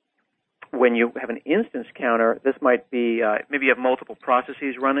when you have an instance counter, this might be, maybe you have multiple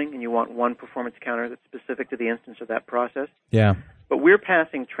processes running and you want one performance counter that's specific to the instance of that process. Yeah. But we're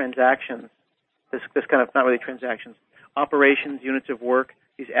passing transactions, this kind of, not really transactions, operations, units of work,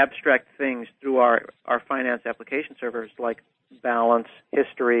 these abstract things through our finance application servers like balance,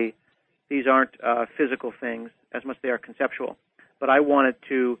 history. These aren't physical things as much as they are conceptual. But I wanted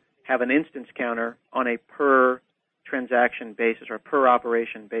to have an instance counter on a per transaction basis or per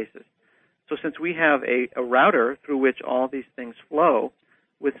operation basis. So since we have a router through which all these things flow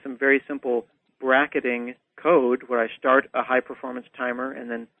with some very simple bracketing code where I start a high-performance timer and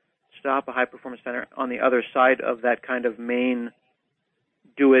then stop a high-performance timer on the other side of that kind of main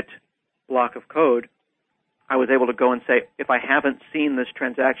do-it block of code, I was able to go and say, if I haven't seen this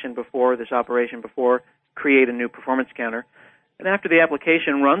transaction before, this operation before, create a new performance counter. And after the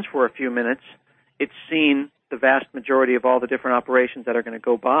application runs for a few minutes, it's seen the vast majority of all the different operations that are going to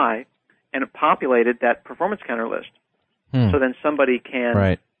go by, and it populated that performance counter list. So then somebody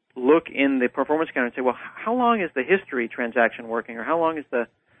can look in the performance counter and say, well, how long is the history transaction working, or how long is the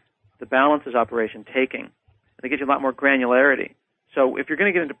balances operation taking? And they get you a lot more granularity. So if you're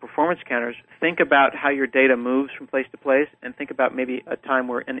going to get into performance counters, think about how your data moves from place to place, and think about maybe a time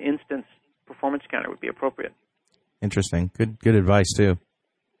where an instance performance counter would be appropriate. Interesting. Good advice, too.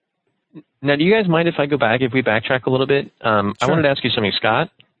 Now, do you guys mind if I go back, if we backtrack a little bit? Sure. I wanted to ask you something, Scott.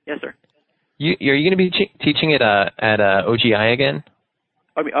 Yes, sir. Are you going to be teaching it at OGI again?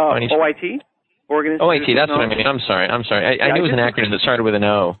 I mean, OIT? Oregon Institute OIT, of that's what I Technology. mean. I'm sorry. I knew it was an acronym that started with an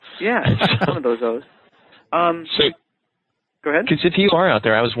O. Yeah, it's one of those O's. So, go ahead. Because if you are out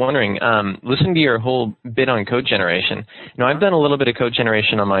there, I was wondering, listening to your whole bit on code generation, I've done a little bit of code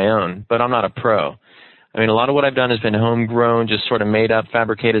generation on my own, but I'm not a pro. I mean, a lot of what I've done has been homegrown, just sort of made up,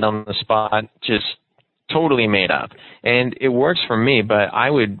 fabricated on the spot, just totally made up. And it works for me, but I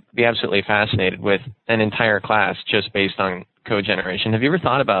would be absolutely fascinated with an entire class just based on code generation. Have you ever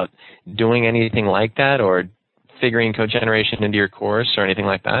thought about doing anything like that, or figuring code generation into your course or anything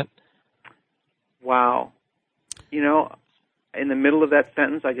like that? Wow. In the middle of that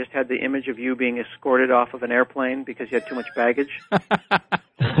sentence, I just had the image of you being escorted off of an airplane because you had too much baggage.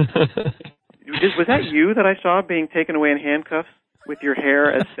 Was that you that I saw being taken away in handcuffs? with your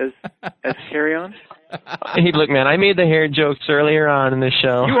hair as carry-on? Hey, look, man, I made the hair jokes earlier on in the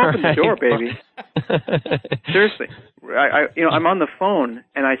show. You opened the door, baby. Seriously. I'm on the phone,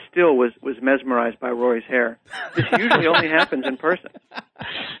 and I still was mesmerized by Rory's hair. This usually only happens in person.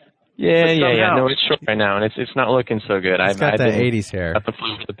 Yeah. No, it's short right now, and it's not looking so good. I've got that 80s hair. Got the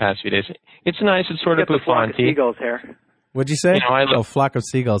flu for the past few days. It's nice. It's sort of bouffant. Flock of seagulls hair. What'd you say? Flock of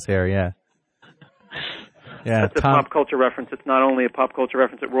seagulls hair. Yeah. Yeah, that's a pop culture reference. It's not only a pop culture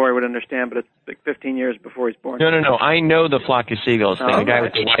reference that Rory would understand, but it's like 15 years before he's born. No. I know the flock of seagulls thing. The guy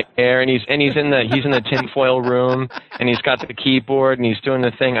with the white hair, and he's in the tinfoil room, and he's got the keyboard, and he's doing the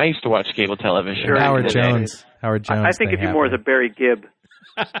thing. I used to watch cable television. Sure. Howard Jones. I think of you more as a Barry Gibb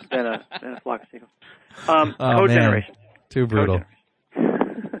than a flock of seagulls. Code generation. Too brutal.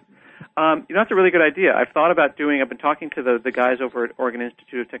 That's a really good idea. I've been talking to the guys over at Oregon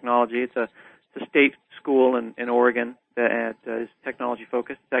Institute of Technology. It's a state school in Oregon that is technology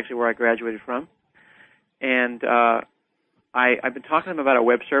focused. It's actually where I graduated from. And I've been talking to them about a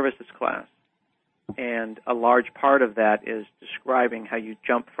web services class. And a large part of that is describing how you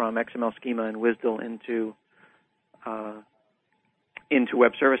jump from XML schema and WSDL into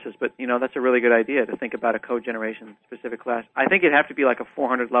web services. But, that's a really good idea to think about a code generation specific class. I think it'd have to be like a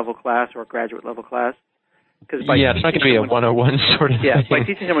 400 level class or a graduate level class. It's not going to be a 101 sort of thing. Yeah, by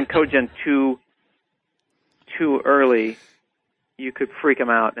teaching someone code gen too early, you could freak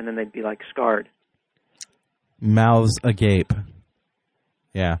them out, and then they'd be, scarred. Mouths agape.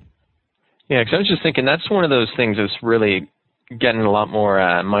 Yeah. Yeah, because I was just thinking that's one of those things that's really getting a lot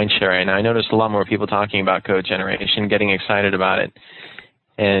more mind share right now. I noticed a lot more people talking about code generation, getting excited about it.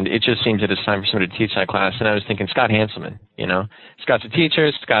 And it just seems that it's time for somebody to teach that class. And I was thinking Scott Hanselman, Scott's a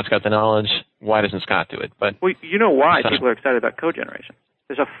teacher, Scott's got the knowledge. Why doesn't Scott do it? But you know why people are excited about code generation?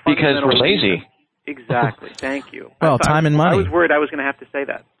 There's a because we're lazy. Reason. Exactly. Thank you. Well, time and money. I was worried I was going to have to say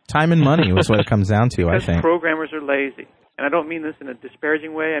that. Time and money was what it comes down to, I think. Programmers are lazy. And I don't mean this in a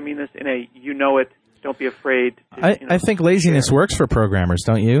disparaging way. I mean this in a don't be afraid. I think laziness works for programmers,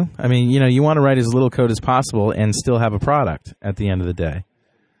 don't you? I mean, you want to write as little code as possible and still have a product at the end of the day.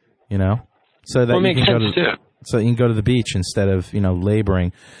 So that you can go to the beach instead of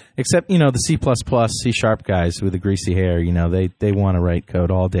laboring. Except the C++, C# guys with the greasy hair, they want to write code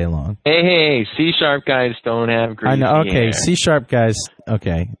all day long. Hey, C# guys don't have greasy hair. I know. Okay, C# guys.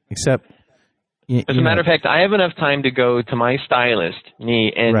 Okay, except. As a matter of fact, I have enough time to go to my stylist and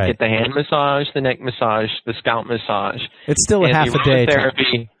get the hand massage, the neck massage, the scalp massage. It's still a half a day.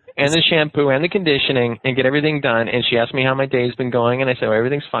 Therapy. And the shampoo and the conditioning and get everything done. And she asked me how my day's been going, and I said,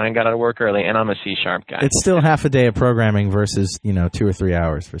 everything's fine, got out of work early, and I'm a C# guy. It's still half a day of programming versus, 2 or 3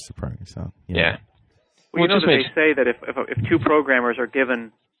 hours for programming. So, Yeah. Well, that they say that if two programmers are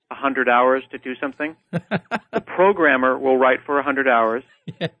given 100 hours to do something, the programmer will write for 100 hours.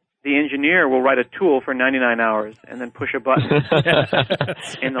 Yeah. The engineer will write a tool for 99 hours and then push a button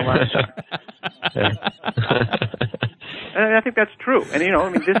in the last hour. And I think that's true. And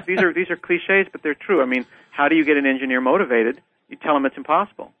these are cliches, but they're true. I mean, how do you get an engineer motivated? You tell him it's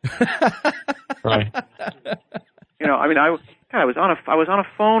impossible. Right. I was on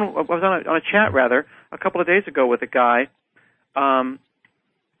a chat rather a couple of days ago with a guy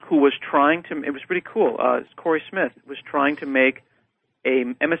who was trying to. It was pretty cool. Corey Smith was trying to make a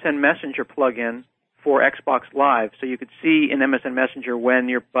MSN Messenger plugin for Xbox Live, so you could see in MSN Messenger when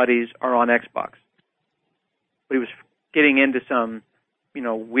your buddies are on Xbox. But he was getting into some,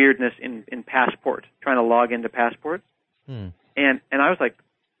 weirdness in Passport, trying to log into Passport. And I was like,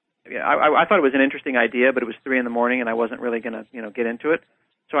 I thought it was an interesting idea, but it was 3 a.m, and I wasn't really going to, get into it.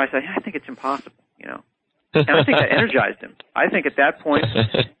 So I said, I think it's impossible, And I think that energized him. I think at that point,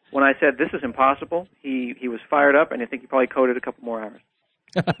 when I said this is impossible, he was fired up, and I think he probably coded a couple more hours.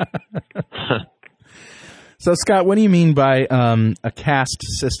 So, Scott, what do you mean by a caste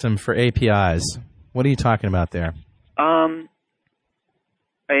system for APIs? What are you talking about there?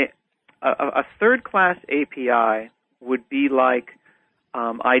 A third-class API would be like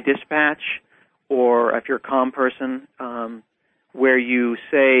iDispatch, or if you're a COM person, where you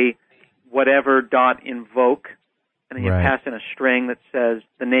say whatever .invoke, and then you pass in a string that says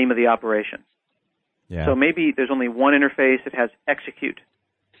the name of the operation. Yeah. So maybe there's only one interface that has execute,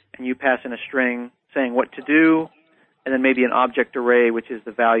 and you pass in a string saying what to do, and then maybe an object array, which is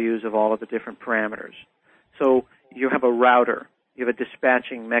the values of all of the different parameters. So you have a router, you have a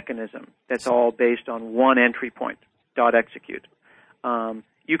dispatching mechanism that's all based on one entry point, .execute.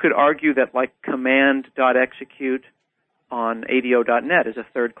 You could argue that like command.execute on ADO.NET is a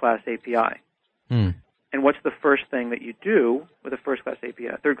third-class API. And what's the first thing that you do with a first-class API?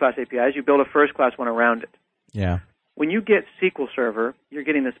 Third-class API is you build a first-class one around it. Yeah. when you get SQL Server, you're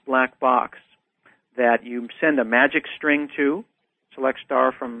getting this black box that you send a magic string to, select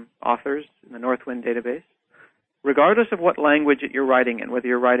star from authors in the Northwind database. Regardless of what language that you're writing in, whether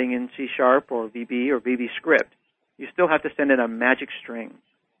you're writing in C# or VB or VB script, you still have to send in a magic string,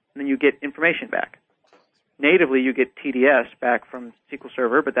 and then you get information back. Natively, you get TDS back from SQL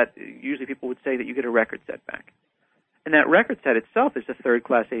Server, but that usually people would say that you get a record set back. And that record set itself is a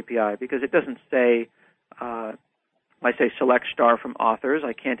third-class API because it doesn't say, I say select star from authors.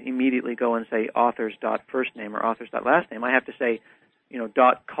 I can't immediately go and say authors.firstname or authors.lastname. I have to say,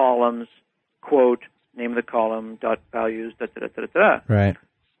 dot columns, quote, name of the column, dot values, da-da-da-da-da. Right.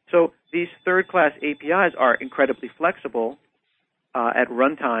 So these third-class APIs are incredibly flexible at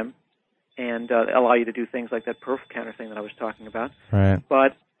runtime and allow you to do things like that perf counter thing that I was talking about. Right.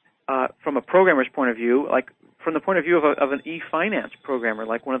 But from a programmer's point of view, like from the point of view of an e-finance programmer,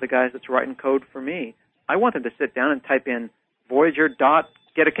 like one of the guys that's writing code for me, I want them to sit down and type in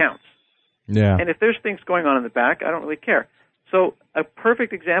Voyager.getAccounts. Yeah. And if there's things going on in the back, I don't really care. So a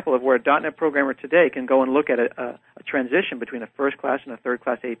perfect example of where a .NET programmer today can go and look at a transition between a first-class and a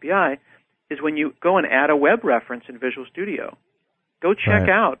third-class API is when you go and add a web reference in Visual Studio. Go check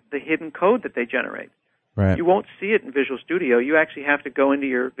out the hidden code that they generate. Right. You won't see it in Visual Studio. You actually have to go into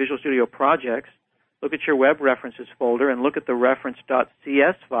your Visual Studio projects, look at your web references folder, and look at the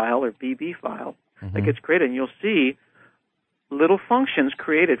reference.cs file or VB file that gets created, and you'll see little functions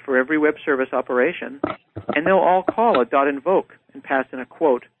created for every web service operation, and they'll all call a .invoke and pass in a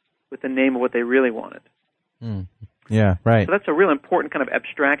quote with the name of what they really wanted. Yeah, right. So that's a real important kind of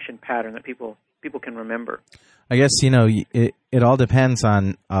abstraction pattern that people can remember. I guess, it all depends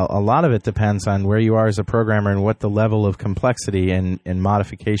on, a lot of it depends on where you are as a programmer and what the level of complexity and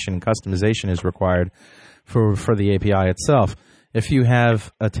modification and customization is required for the API itself. If you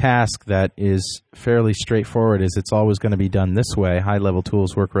have a task that is fairly straightforward, as it's always going to be done this way, high-level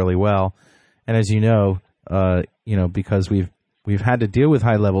tools work really well. And as you know, because we've had to deal with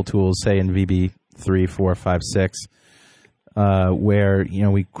high-level tools, say in VB 3, 4, 5, 6, where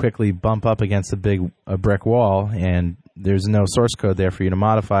we quickly bump up against a brick wall, and there's no source code there for you to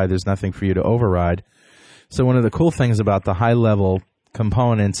modify. There's nothing for you to override. So one of the cool things about the high-level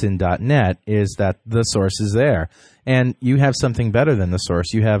components in .NET is that the source is there. And you have something better than the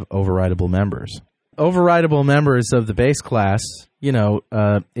source. You have overridable members. Overridable members of the base class,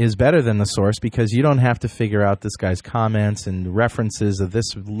 is better than the source because you don't have to figure out this guy's comments and references of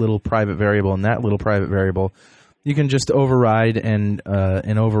this little private variable and that little private variable. You can just override an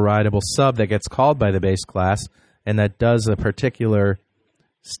overridable sub that gets called by the base class and that does a particular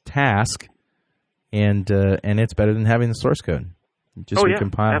task, and it's better than having the source code. Just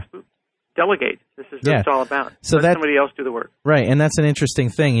recompile. Absolutely. Delegate. This is what it's all about. So let somebody else do the work. Right, and that's an interesting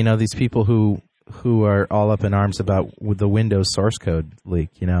thing. These people who are all up in arms about the Windows source code leak.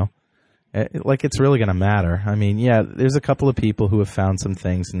 Like it's really going to matter. I mean, there's a couple of people who have found some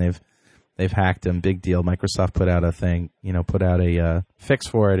things and they've hacked them. Big deal. Microsoft put out a thing. Put out a fix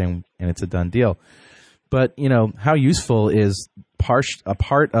for it, and it's a done deal. But how useful is a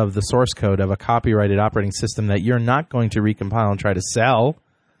part of the source code of a copyrighted operating system that you're not going to recompile and try to sell?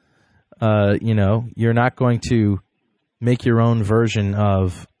 You're not going to make your own version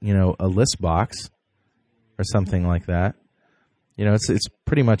of, a list box or something like that. It's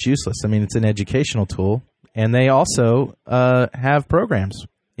pretty much useless. I mean, it's an educational tool, and they also have programs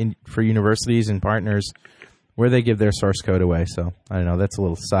for universities and partners where they give their source code away. So I don't know. That's a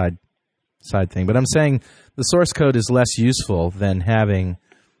little side thing, but I'm saying the source code is less useful than having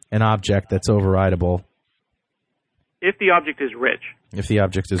an object that's overridable. If the object is rich. Because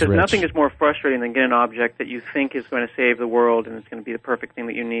nothing is more frustrating than getting an object that you think is going to save the world and it's going to be the perfect thing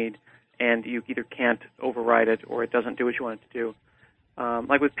that you need, and you either can't override it or it doesn't do what you want it to do.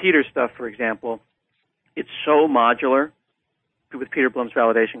 Like with Peter's stuff, for example, it's so modular. With Peter Blum's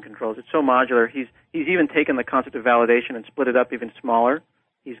validation controls, it's so modular. He's even taken the concept of validation and split it up even smaller.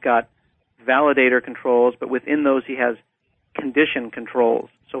 He's got validator controls, but within those he has condition controls.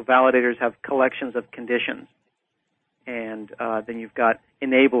 So validators have collections of conditions. And then you've got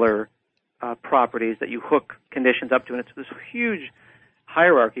enabler properties that you hook conditions up to. And it's this huge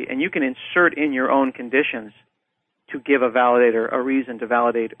hierarchy. And you can insert in your own conditions to give a validator a reason to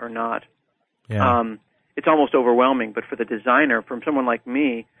validate or not. Yeah. It's almost overwhelming. But for the designer, from someone like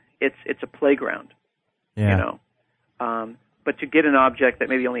me, it's a playground. Yeah. But to get an object that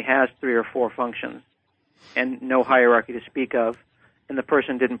maybe only has 3 or 4 functions and no hierarchy to speak of, and the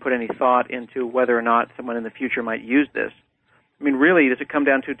person didn't put any thought into whether or not someone in the future might use this. I mean, really, does it come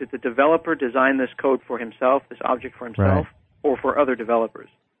down to, did the developer design this code for himself, this object for himself, or for other developers?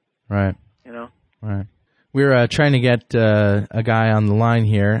 Right. You know? Right. We're trying to get a guy on the line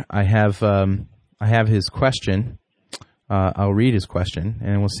here. I have his question. I'll read his question,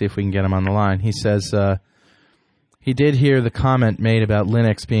 and we'll see if we can get him on the line. He says he did hear the comment made about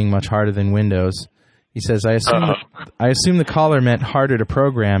Linux being much harder than Windows. He says, I assume the caller meant harder to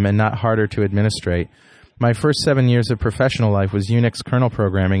program and not harder to administrate. My first 7 years of professional life was Unix kernel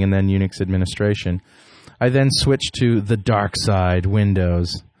programming and then Unix administration. I then switched to the dark side,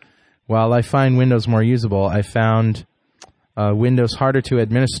 Windows. While I find Windows more usable, I found Windows harder to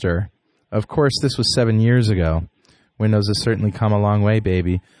administer. Of course, this was 7 years ago. Windows has certainly come a long way,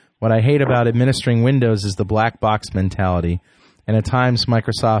 baby. What I hate about administering Windows is the black box mentality. And at times,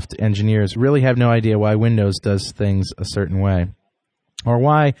 Microsoft engineers really have no idea why Windows does things a certain way. Or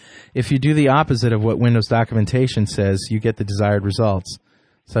why, if you do the opposite of what Windows documentation says, you get the desired results,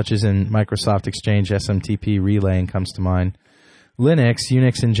 such as in Microsoft Exchange SMTP relaying comes to mind. Linux,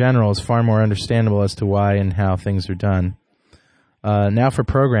 Unix in general, is far more understandable as to why and how things are done. Now for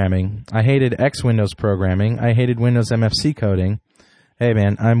programming. I hated X Windows programming. I hated Windows MFC coding. Hey,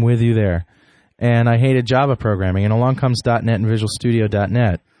 man, I'm with you there. And I hated Java programming, and along comes .NET and Visual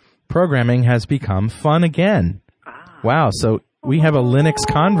Studio.NET. Programming has become fun again. Wow, so we have a Linux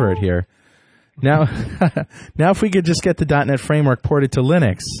convert here. Now, if we could just get the .NET framework ported to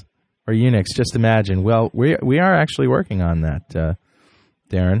Linux or Unix, just imagine. Well, we are actually working on that,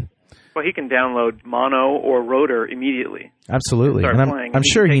 Darren. Well, he can download Mono or Rotor immediately. Absolutely, and I'm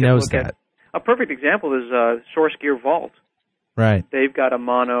sure he knows that. A perfect example is SourceGear Vault. Right. They've got a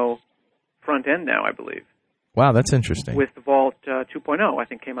Mono front end now, I believe. Wow, that's interesting. With Vault 2.0, I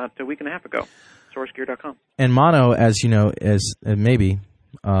think came out a week and a half ago. SourceGear.com. And Mono, as you know, is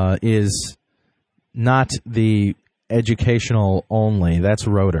not the educational only. That's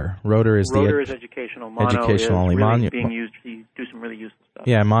Rotor. Rotor is educational. Mono educational only. Really being used to do some really useful stuff.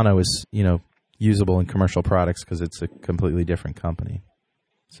 Yeah, Mono is usable in commercial products because it's a completely different company.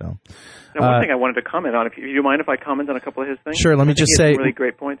 So, now, one thing I wanted to comment on, if you mind if I comment on a couple of his things? Sure. Let me just say, really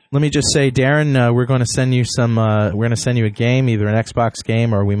great points. Let me just say, Darren, we're going to send you we're going to send you a game, either an Xbox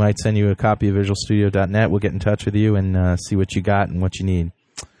game, or we might send you a copy of VisualStudio.net. We'll get in touch with you and see what you got and what you need.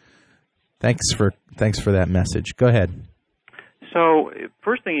 Thanks for that message. Go ahead. So,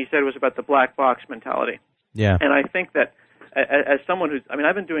 first thing he said was about the black box mentality. Yeah. And I think that as someone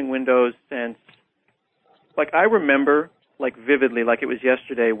I've been doing Windows since, I remember, vividly, like it was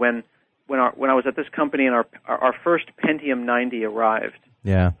yesterday, when I was at this company and our first Pentium 90 arrived.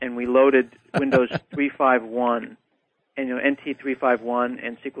 Yeah. And we loaded Windows 3.5.1 and NT 3.5.1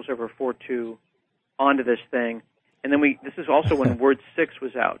 and SQL Server 4.2 onto this thing. And then this is also when Word 6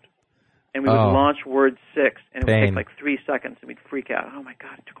 was out. And we would launch Word 6, and it would take 3 seconds, and we'd freak out. Oh, my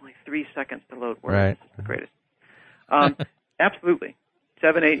God, it took only 3 seconds to load Word. Right. This is the greatest. Absolutely.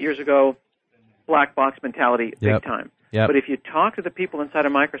 7-8 years ago, black box mentality, big time. Yep. But if you talk to the people inside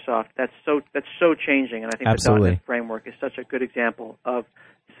of Microsoft, that's so changing, and I think Absolutely. the .NET framework is such a good example of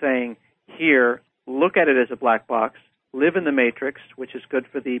saying, here, look at it as a black box, live in the matrix, which is good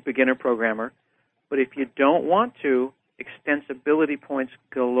for the beginner programmer, but if you don't want to, extensibility points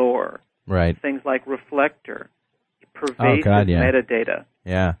galore. Right. Things like reflector, pervasive metadata.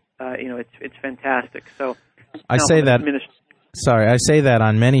 Yeah. It's fantastic. So I say that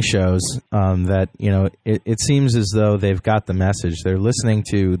on many shows that it seems as though they've got the message. They're listening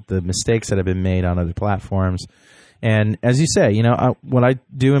to the mistakes that have been made on other platforms. And as you say, what I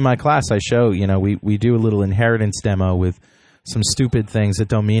do in my class, I show, we do a little inheritance demo with some stupid things that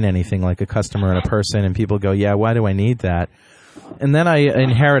don't mean anything, like a customer and a person, and people go, yeah, why do I need that? And then I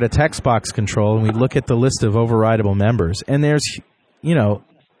inherit a text box control, and we look at the list of overridable members, and there's,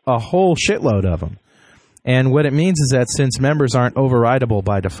 a whole shitload of them. And what it means is that since members aren't overridable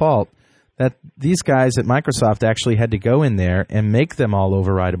by default, that these guys at Microsoft actually had to go in there and make them all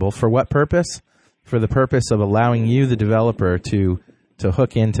overridable. For what purpose? For the purpose of allowing you, the developer, to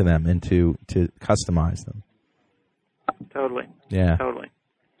hook into them and to customize them. Totally. Yeah. Totally.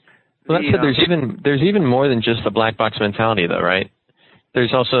 Well, that said, there's even more than just the black box mentality, though, right?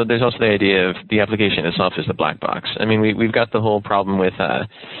 There's also the idea of the application itself is the black box. I mean, we've got the whole problem with.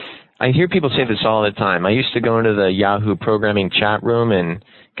 I hear people say this all the time. I used to go into the Yahoo programming chat room and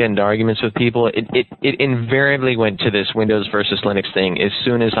get into arguments with people. It invariably went to this Windows versus Linux thing as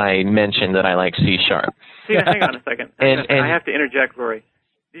soon as I mentioned that I like C#. See, hang on a second. I have to interject, Rory.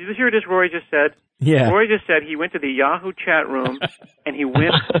 Did you hear what Rory just said? Yeah. Rory just said he went to the Yahoo chat room and he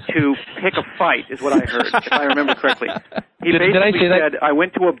went to pick a fight, is what I heard, if I remember correctly. He basically said, I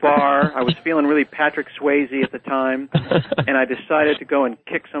went to a bar, I was feeling really Patrick Swayze at the time, and I decided to go and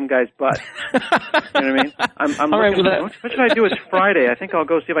kick some guy's butt. You know what I mean? I'm looking, what should I do? It's Friday. I think I'll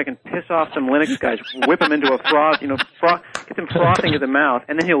go see if I can piss off some Linux guys, whip them into a froth, get them frothing at the mouth,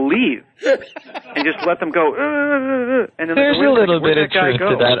 and then he'll leave and just let them go. And then there's a little bit of truth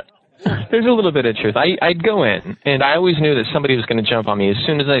to that. There's a little bit of truth. I'd go in, and I always knew that somebody was going to jump on me as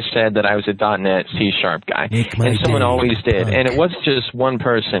soon as I said that I was a .NET C# guy. And someone always did. And it wasn't just one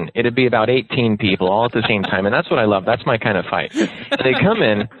person. It'd be about 18 people all at the same time, and that's what I love. That's my kind of fight. And they come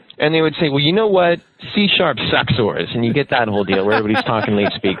in, and they would say, well, you know what? C# sucks-ors. And you get that whole deal where everybody's talking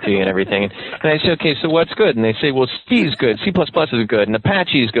lead speak to you and everything. And I say, okay, so what's good? And they say, well, C is good, C++ is good, and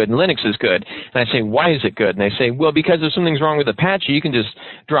Apache is good, and Linux is good. And I say, why is it good? And they say, well, because if something's wrong with Apache, you can just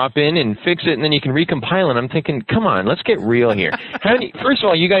drop in and fix it, and then you can recompile. And I'm thinking, come on, let's get real here. First of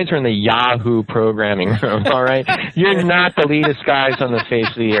all, you guys are in the Yahoo programming room, all right? You're not the leadest guys on the face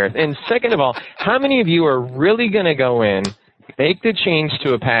of the earth. And second of all, how many of you are really going to go in, make the change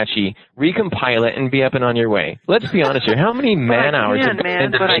to Apache, recompile it, and be up and on your way? Let's be honest here. How many man-hours have been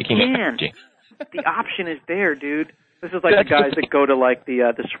into making Apache? The option is there, dude. This is like the guys that go to like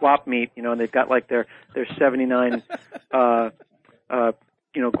the swap meet, and they've got like their 79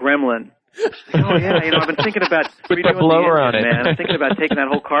 Gremlin. Oh yeah, I've been thinking about redoing blower on it, man. I'm thinking about taking that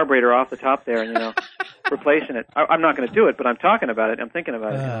whole carburetor off the top there and replacing it. I'm not going to do it, but I'm talking about it. I'm thinking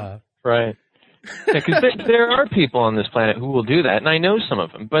about it. Right. Yeah, because there are people on this planet who will do that, and I know some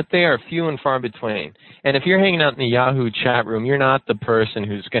of them, but they are few and far between. And if you're hanging out in the Yahoo chat room, you're not the person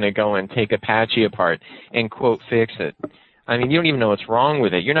who's going to go and take Apache apart and, quote, fix it. I mean, you don't even know what's wrong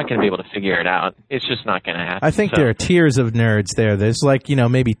with it. You're not going to be able to figure it out. It's just not going to happen. I think there are tiers of nerds there. There's like,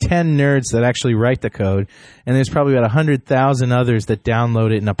 maybe 10 nerds that actually write the code, and there's probably about 100,000 others that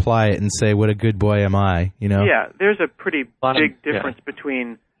download it and apply it and say, what a good boy am I, Yeah, there's a pretty big difference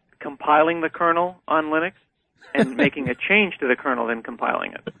between compiling the kernel on Linux and making a change to the kernel, then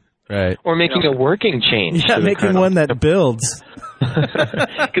compiling it. Right. Or making a working change. Yeah, making one that builds.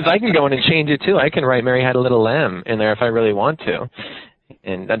 Because I can go in and change it, too. I can write Mary Had a Little Lamb in there if I really want to.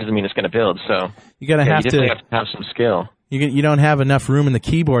 And that doesn't mean it's going to build, so you definitely have to have some skill. You don't have enough room in the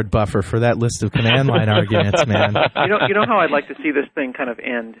keyboard buffer for that list of command line arguments, man. You know how I'd like to see this thing kind of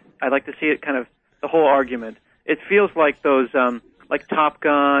end? I'd like to see it kind of, the whole argument. It feels like those... like Top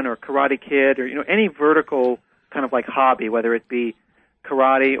Gun or Karate Kid or, any vertical kind of like hobby, whether it be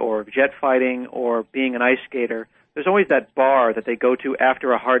karate or jet fighting or being an ice skater. There's always that bar that they go to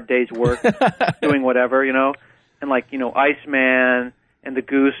after a hard day's work doing whatever, and like, Iceman and the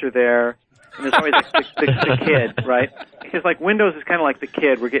Goose are there. And there's always like the kid, right? Because like Windows is kind of like the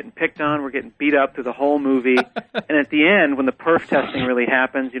kid. We're getting picked on, we're getting beat up through the whole movie. And at the end, when the perf testing really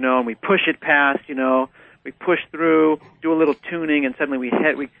happens, and we push it past, we push through, do a little tuning, and suddenly we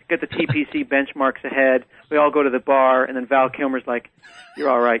get the TPC benchmarks ahead. We all go to the bar, and then Val Kilmer's like, "You're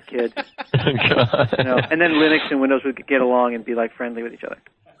all right, kids." And then Linux and Windows would get along and be like friendly with each other.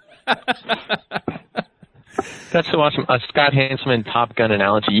 That's so awesome. Scott Hanselman Top Gun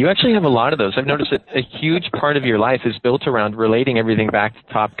analogy. You actually have a lot of those. I've noticed that a huge part of your life is built around relating everything back to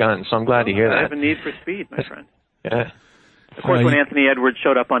Top Gun. So I'm glad to hear that. I have a need for speed, my friend. Yeah. Of course, when Anthony Edwards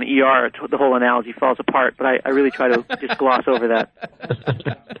showed up on ER, the whole analogy falls apart, but I really try to just gloss over that.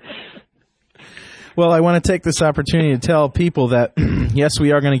 Well, I want to take this opportunity to tell people that, yes,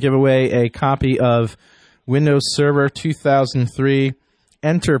 we are going to give away a copy of Windows Server 2003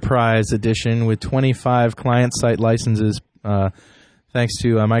 Enterprise Edition with 25 client-side licenses, thanks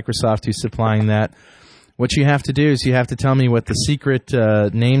to Microsoft who's supplying that. What you have to do is you have to tell me what the secret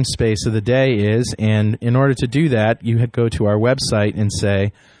namespace of the day is, and in order to do that, you go to our website and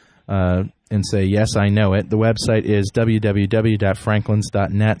say, yes, I know it. The website is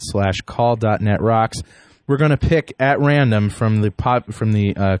www.franklins.net/call.netrocks. We're going to pick at random from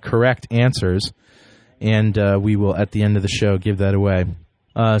the correct answers, and we will, at the end of the show, give that away.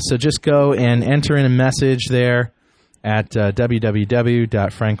 So just go and enter in a message there at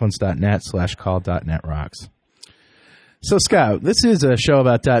www.franklins.net/call.netrocks. So, Scott, this is a show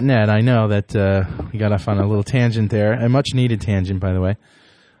about .NET. I know that we got off on a little tangent there, a much-needed tangent, by the way.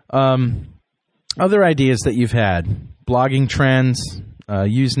 Other ideas that you've had, blogging trends,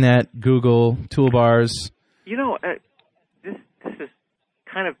 Usenet, Google, toolbars. This is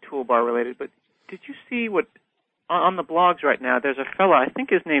kind of toolbar-related, but did you see what, on the blogs right now, there's a fella, I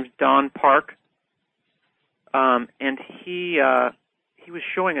think his name's Don Park, and he was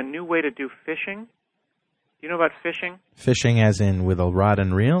showing a new way to do phishing. Do you know about phishing? Fishing as in with a rod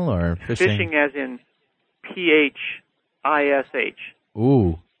and reel, or fishing? Fishing as in PHISH.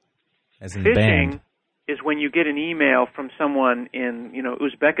 Ooh, as in phishing band. Is when you get an email from someone in,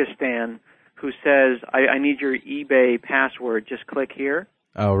 Uzbekistan who says, I need your eBay password, just click here.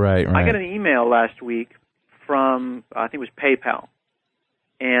 Oh, right. I got an email last week from, I think it was PayPal,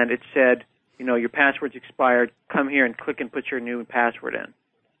 and it said, your password's expired, come here and click and put your new password in.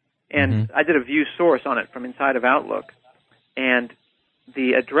 And I did a view source on it from inside of Outlook, and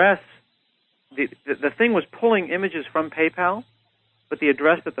the address, the thing was pulling images from PayPal, but the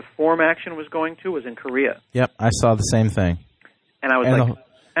address that the form action was going to was in Korea. Yep, I saw the same thing. And I was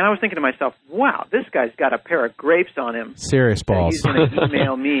and I was thinking to myself, wow, this guy's got a pair of grapes on him. Serious balls. He's going to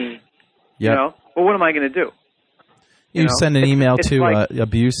email me. Yep. Well, what am I going to do? You send an email to like,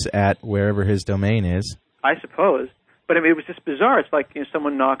 abuse at wherever his domain is. I suppose. But it was just bizarre. It's like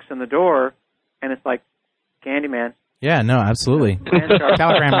someone knocks on the door, and it's like, Candyman. Yeah, no, absolutely.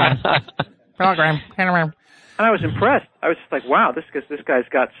 Telegram, man. Telegram. And I was impressed. I was just like, wow, this guy's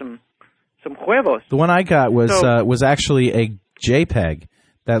got some huevos. The one I got was actually a JPEG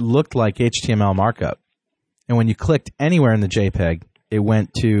that looked like HTML markup. And when you clicked anywhere in the JPEG, it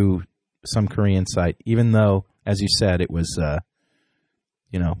went to some Korean site, even though, as you said, it was,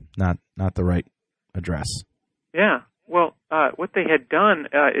 not the right address. Yeah. Well, what they had done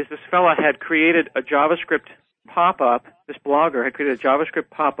is this fella had created a JavaScript pop-up. This blogger had created a JavaScript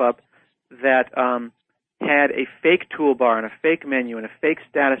pop-up that had a fake toolbar and a fake menu and a fake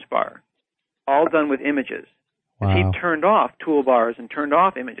status bar, all done with images. Wow. And he turned off toolbars and turned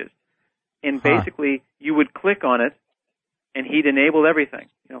off images. And basically, you would click on it, and he'd enabled everything.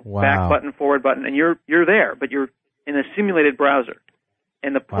 Back button, forward button, and you're there, but you're in a simulated browser.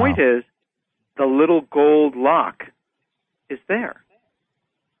 And the point is, the little gold lock is there.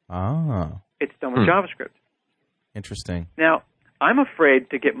 Oh. It's done with JavaScript. Interesting. Now, I'm afraid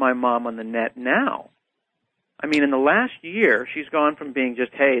to get my mom on the net now. I mean, in the last year, she's gone from being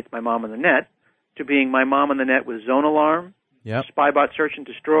just, hey, it's my mom on the net, to being my mom on the net with Zone Alarm, Spybot Search and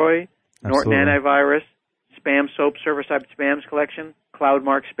Destroy, Norton Antivirus, Spam Soap Server-Side Spams Collection,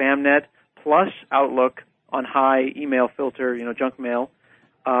 CloudMark SpamNet, plus Outlook on high email filter, junk mail,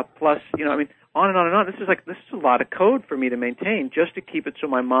 plus, on and on and on. This is a lot of code for me to maintain just to keep it so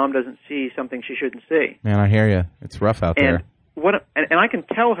my mom doesn't see something she shouldn't see. Man, I hear you. It's rough out there. And I can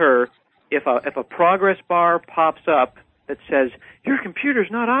tell her if a progress bar pops up that says your computer's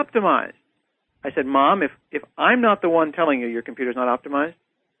not optimized. I said, Mom, if I'm not the one telling you your computer's not optimized,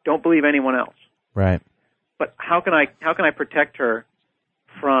 don't believe anyone else. Right. But how can I protect her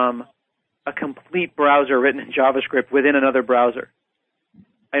from a complete browser written in JavaScript within another browser?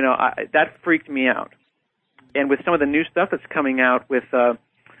 That freaked me out. And with some of the new stuff that's coming out with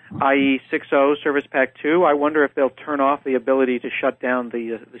IE 6.0 Service Pack 2, I wonder if they'll turn off the ability to shut down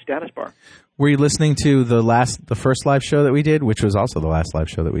the status bar. Were you listening to the first live show that we did, which was also the last live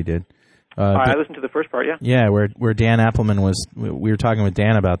show that we did? I listened to the first part, yeah. Yeah, where Dan Appleman was. We were talking with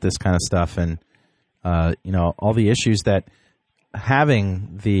Dan about this kind of stuff, and all the issues that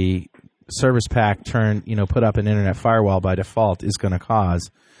having the service pack put up an internet firewall by default is going to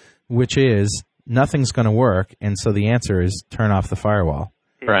cause, which is nothing's going to work, and so the answer is turn off the firewall.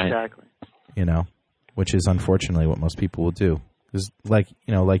 Right. Exactly. Which is unfortunately what most people will do. Because like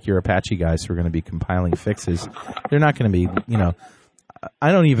your Apache guys who are going to be compiling fixes, they're not going to be,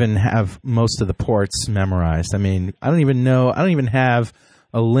 I don't even have most of the ports memorized. I mean, I don't even have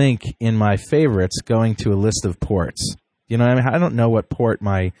a link in my favorites going to a list of ports. I don't know what port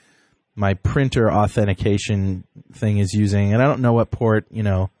my printer authentication thing is using, and I don't know what port,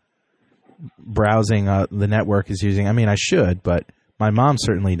 browsing the network is using. I mean, I should, but my mom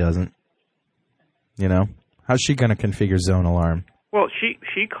certainly doesn't. How's she going to configure Zone Alarm? Well,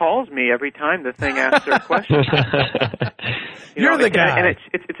 she calls me every time the thing asks her a question. You're the guy. And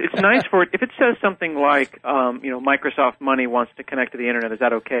it's nice for it. If it says something like, Microsoft Money wants to connect to the internet, is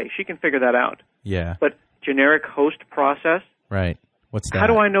that okay? She can figure that out. Yeah. But generic host process. Right. What's that? How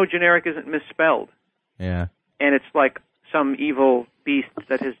do I know generic isn't misspelled? Yeah. And it's like some evil beast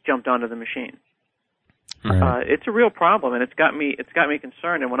that has jumped onto the machine. Right. It's a real problem, and it's got me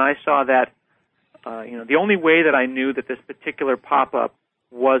concerned. And when I saw that, the only way that I knew that this particular pop-up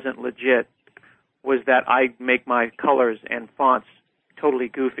wasn't legit was that I make my colors and fonts totally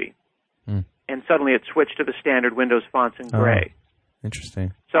goofy. And suddenly it switched to the standard Windows fonts in gray.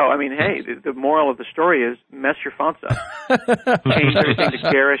 Interesting. So, I mean, hey, the moral of the story is mess your fonts up. Change everything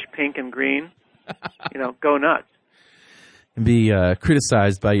to garish pink and green. Go nuts. And be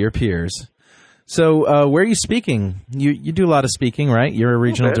criticized by your peers. So where are you speaking? You do a lot of speaking, right? You're a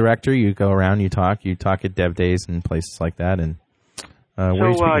regional director. You go around, you talk at DevDays and places like that. And where are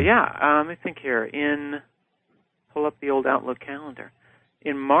you speaking? Let me think here. Pull up the old Outlook calendar.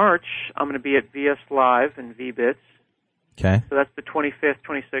 In March, I'm going to be at VS Live and VBits. Okay. So that's the 25th,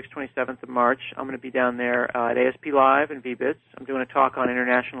 26th, 27th of March. I'm going to be down there at ASP Live and VBits. I'm doing a talk on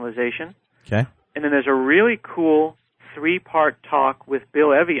internationalization. Okay. And then there's a really cool 3-part talk with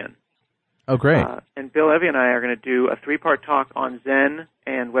Bill Evian. Oh, great. And Bill Evian and I are going to do a 3-part talk on Zen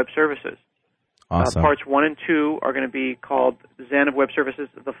and web services. Awesome. Parts 1 and 2 are going to be called Zen of Web Services,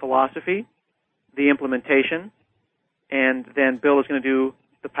 the philosophy, the implementation, and then Bill is going to do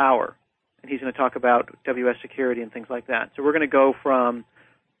the power. And he's going to talk about WS security and things like that. So we're going to go from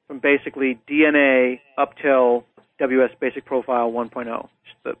basically DNA up till WS Basic Profile 1.0,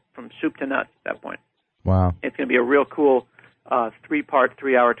 from soup to nuts at that point. Wow. It's going to be a real cool 3-part,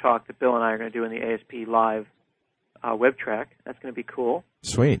 3-hour talk that Bill and I are going to do in the ASP Live web track. That's going to be cool.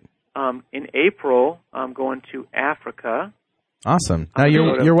 Sweet. In April, I'm going to Africa. Awesome. Now,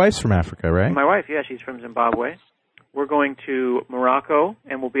 your wife's from Africa, right? My wife, yeah, she's from Zimbabwe. We're going to Morocco,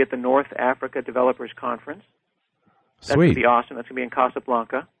 and we'll be at the North Africa Developers Conference. That's going to be awesome. That's going to be in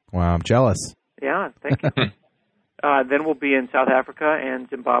Casablanca. Wow, I'm jealous. Yeah, thank you. Then we'll be in South Africa and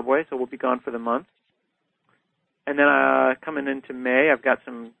Zimbabwe, so we'll be gone for the month. And then coming into May, I've got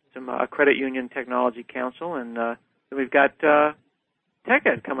some Credit Union Technology Council, and then we've got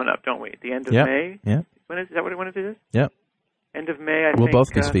TechEd coming up, don't we? At the end of May. Yeah. When is it is? Yep. End of May, I think. We'll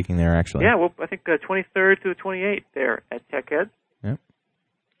both be speaking there, actually. Yeah, I think 23rd through the 28th there at TechEd. Yep.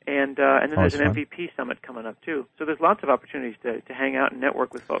 And then there's an MVP summit coming up, too. So there's lots of opportunities to hang out and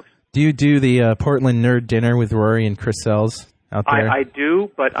network with folks. Do you do the Portland Nerd Dinner with Rory and Chris Sells out there? I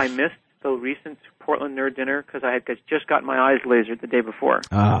do, but I missed the recent Portland Nerd Dinner because I had just gotten my eyes lasered the day before.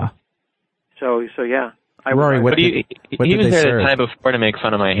 Ah. So yeah. Rory, what did he was there the time before to make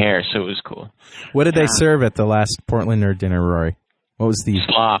fun of my hair, so it was cool. What did they serve at the last Portland Nerd Dinner, Rory? What was the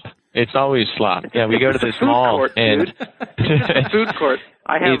slop? It's always slop. Yeah, we go to this mall court, and food court.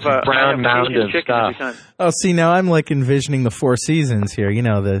 I have it's brown mound of stuff. Oh, see, now I'm like envisioning the Four Seasons here.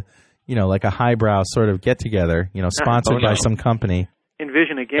 Like a highbrow sort of get together. Sponsored by some company.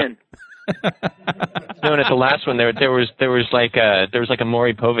 Envision again. No, and at the last one there was like a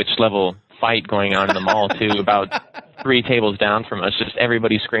Maury Povich level fight going on in the mall too, about 3 tables down from us. Just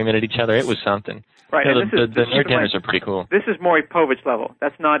everybody screaming at each other. It was something. Right. No, the nerd dinners are pretty cool. This is Maury Povich level.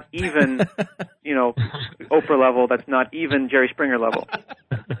 That's not even, Oprah level. That's not even Jerry Springer level.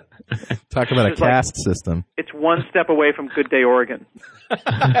 Talk about a caste system. It's one step away from Good Day Oregon. Which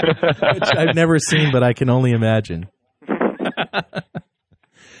I've never seen, but I can only imagine.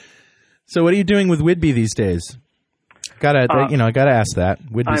 So what are you doing with Whidbey these days? I gotta ask that.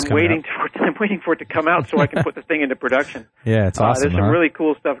 Whidbey's I'm waiting for it to come out so I can put the thing into production. Yeah, it's awesome. There's some really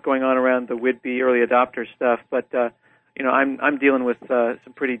cool stuff going on around the Whidbey early adopter stuff, but I'm dealing with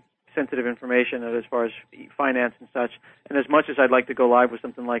some pretty sensitive information as far as finance and such. And as much as I'd like to go live with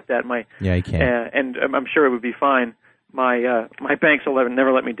something like that, you can. And I'm sure it would be fine. My banks will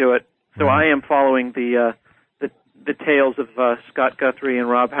never let me do it. So I am following the tales of Scott Guthrie and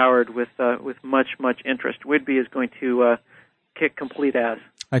Rob Howard with much interest. Whidbey is going to kick complete ass.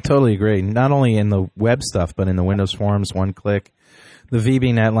 I totally agree. Not only in the web stuff, but in the Windows Forms, one-click. The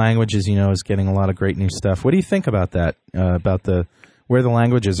VBNet languages, is getting a lot of great new stuff. What do you think about that? About where the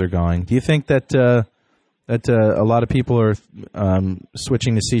languages are going? Do you think that a lot of people are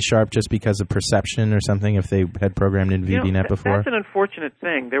switching to C# just because of perception or something? If they had programmed in VBNet before, that's an unfortunate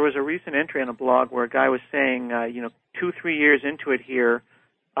thing. There was a recent entry on a blog where a guy was saying, 2-3 years into it here.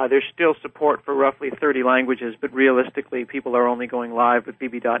 There's still support for roughly 30 languages, but realistically, people are only going live with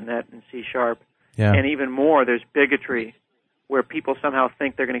VB.NET and C#. Yeah. And even more, there's bigotry, where people somehow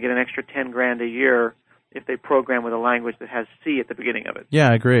think they're going to get an extra $10,000 a year if they program with a language that has C at the beginning of it. Yeah,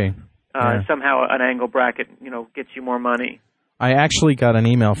 I agree. Somehow an angle bracket, gets you more money. I actually got an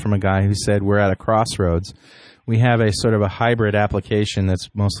email from a guy who said we're at a crossroads. We have a sort of a hybrid application that's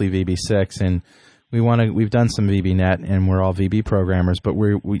mostly VB6, and we've done some VBNet, and we're all VB programmers, but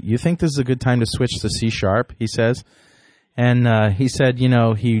you think this is a good time to switch to C#, he says. And he said, he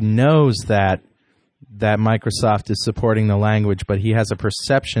knows that Microsoft is supporting the language, but he has a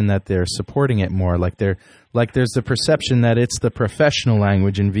perception that they're supporting it more. Like there's the perception that it's the professional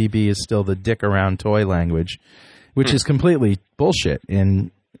language, and VB is still the dick-around toy language, which is completely bullshit.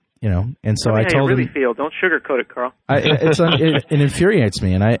 And so I told him, really feel. Don't sugarcoat it, Carl. It infuriates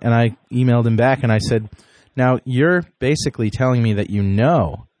me, and I emailed him back and I said, now you're basically telling me that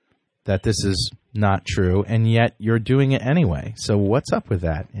that this is not true, and yet you're doing it anyway. So what's up with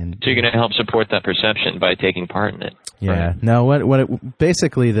that? And so you're going to help support that perception by taking part in it. Yeah. Right? No,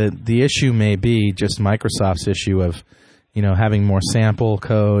 basically the issue may be just Microsoft's issue of, having more sample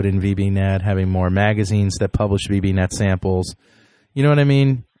code in VBNet, having more magazines that publish VBNet samples. You know what I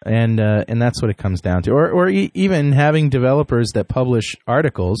mean? And that's what it comes down to. Or even having developers that publish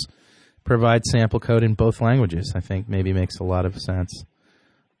articles provide sample code in both languages, I think maybe makes a lot of sense.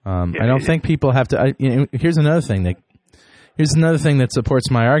 I don't think people have to. Here's another thing that supports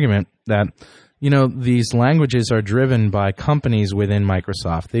my argument that these languages are driven by companies within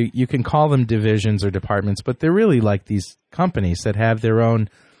Microsoft. You can call them divisions or departments, but they're really like these companies that have their own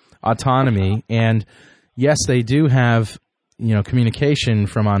autonomy. And yes, they do have communication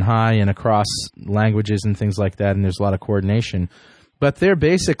from on high and across languages and things like that, and there's a lot of coordination. But they're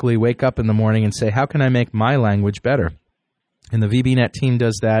basically wake up in the morning and say, how can I make my language better? And the VBNet team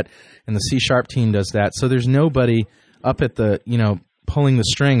does that, and the C# team does that. So there's nobody up at the, pulling the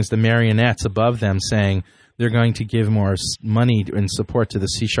strings, the marionettes above them saying they're going to give more money and support to the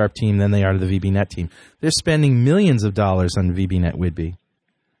C# team than they are to the VBNet team. They're spending millions of dollars on VBNet Whidbey.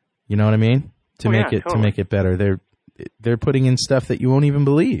 You know what I mean? To make it better. They're putting in stuff that you won't even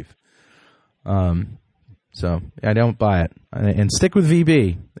believe. So I don't buy it. And stick with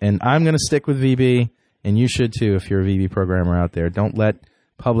VB. And I'm going to stick with VB, and you should too if you're a VB programmer out there. Don't let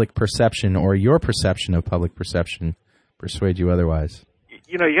public perception or your perception of public perception persuade you otherwise.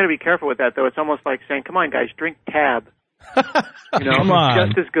 You got to be careful with that, though. It's almost like saying, come on, guys, drink Tab. Come on.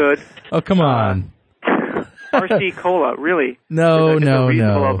 Just as good. Oh, come on. RC Cola, really. No.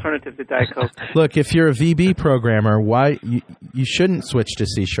 reasonable alternative to Diet Coke. Look, if you're a VB programmer, why you shouldn't switch to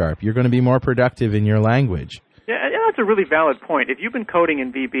C#. You're going to be more productive in your language. Yeah, that's a really valid point. If you've been coding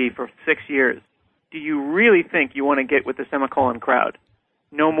in VB for 6 years, do you really think you want to get with the semicolon crowd?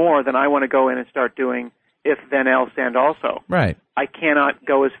 No more than I want to go in and start doing if, then, else, and also. Right. I cannot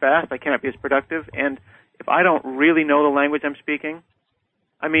go as fast. I cannot be as productive. And if I don't really know the language I'm speaking,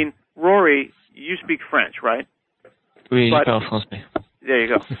 I mean, Rory, you speak French, right? Oui, je parle français. There you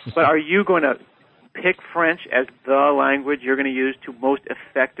go. But are you going to pick French as the language you're going to use to most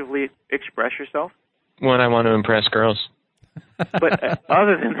effectively express yourself? When I want to impress girls. But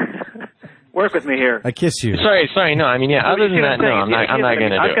other than... Work with me here. I kiss you. Sorry, no. I mean, yeah, other than that, no, I'm not going to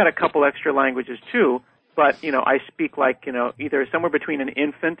do it. I've got a couple extra languages, too, but, I speak like, either somewhere between an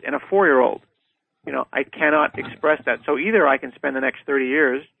infant and a 4-year-old. I cannot express that. So either I can spend the next 30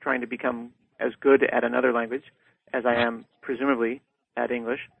 years trying to become as good at another language as I am, presumably, at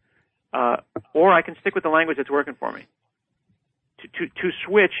English, or I can stick with the language that's working for me. To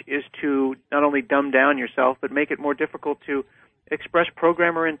switch is to not only dumb down yourself, but make it more difficult to express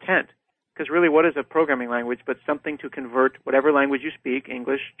programmer intent. Because really, what is a programming language but something to convert whatever language you speak,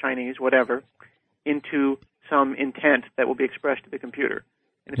 English, Chinese, whatever, into some intent that will be expressed to the computer.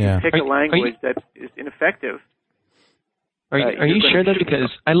 And if you pick a language that is ineffective... Are you sure, though?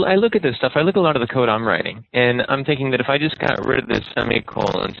 Because I look at this stuff, I look at a lot of the code I'm writing, and I'm thinking that if I just got rid of the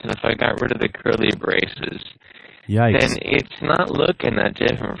semicolons, and if I got rid of the curly braces, Yikes. then it's not looking that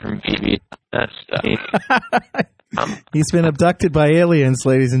different from VB. That stuff. He's been abducted by aliens,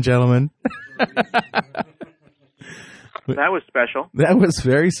 ladies and gentlemen. That was special. That was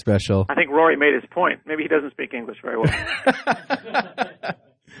very special. I think Rory made his point. Maybe he doesn't speak English very well.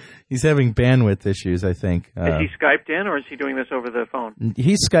 He's having bandwidth issues, I think. Is he Skyped in, or is he doing this over the phone?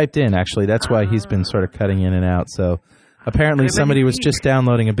 He's Skyped in, actually. That's why he's been sort of cutting in and out. So apparently somebody was just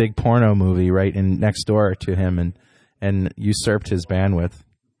downloading a big porno movie right in next door to him and usurped his bandwidth.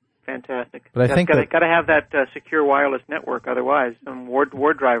 Fantastic. But I think got to have that secure wireless network. Otherwise, some ward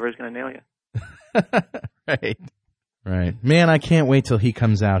driver is going to nail you. Right. Man, I can't wait till he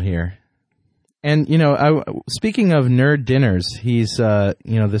comes out here. And, speaking of nerd dinners, he's,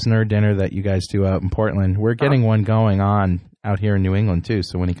 this nerd dinner that you guys do out in Portland, we're getting one going on out here in New England, too.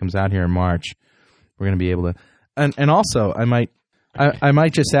 So when he comes out here in March, we're going to be able to. And also, I might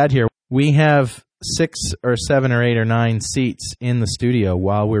just add here, we have 6 or 7 or 8 or 9 seats in the studio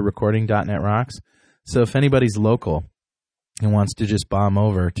while we're recording .NET Rocks. So if anybody's local and wants to just bomb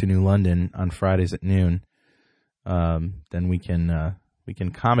over to New London on Fridays at noon, then we can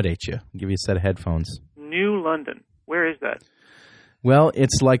accommodate you, give you a set of headphones. New London. Where is that? Well,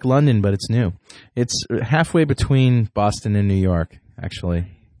 it's like London, but it's new. It's halfway between Boston and New York, actually.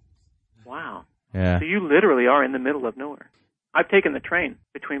 Wow. Yeah. So you literally are in the middle of nowhere. I've taken the train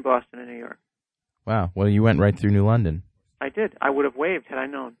between Boston and New York. Wow. Well, you went right through New London. I did. I would have waved had I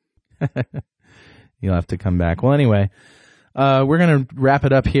known. You'll have to come back. Well, anyway, we're going to wrap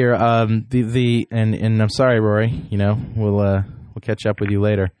it up here. And I'm sorry, Rory. We'll catch up with you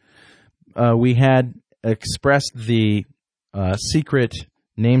later. we had expressed the secret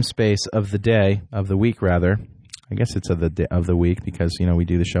namespace of the day, of the week rather. I guess it's of the week because, we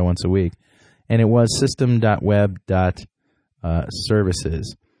do the show once a week. And it was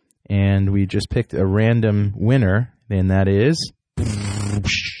system.web.services. And we just picked a random winner, and that is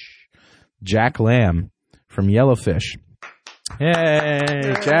Jack Lamb from Yellowfish.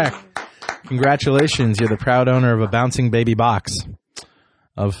 Hey, Jack. Congratulations. You're the proud owner of a bouncing baby box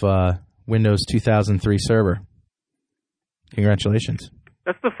of Windows 2003 server. Congratulations.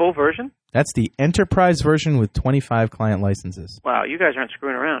 That's the full version? That's the enterprise version with 25 client licenses. Wow, you guys aren't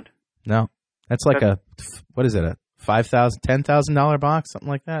screwing around. No. That's like a $5,000, $10,000 box, something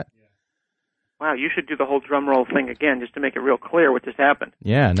like that? Yeah. Wow, you should do the whole drum roll thing again just to make it real clear what just happened.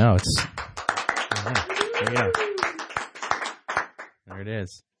 Yeah, no, it's... There it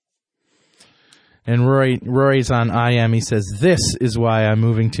is. And Rory's on IM. He says, "This is why I'm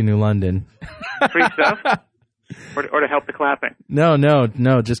moving to New London." Free stuff? Or to help the clapping? No,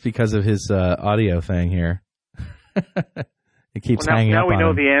 just because of his audio thing here. It keeps hanging up on him. Now we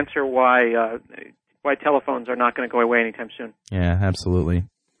know the answer why telephones are not going to go away anytime soon. Yeah, absolutely.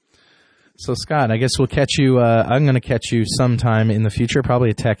 So, Scott, I guess we'll catch you. I'm going to catch you sometime in the future, probably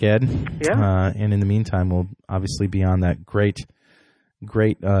at Tech Ed. Yeah. And in the meantime, we'll obviously be on that great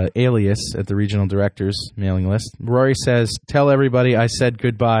alias at the regional directors mailing list. Rory says, "Tell everybody I said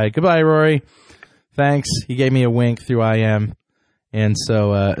goodbye." Goodbye, Rory. Thanks. He gave me a wink through IM. And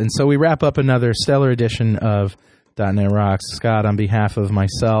so we wrap up another stellar edition of .NET Rocks. Scott, on behalf of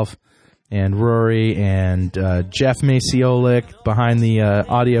myself and Rory and Jeff Maciolik behind the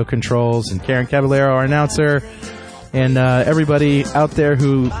audio controls, and Karen Caballero, our announcer, and everybody out there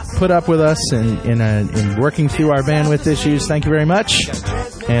who put up with us in working through our bandwidth issues, thank you very much.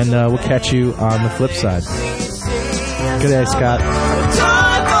 And we'll catch you on the flip side. Good day, Scott.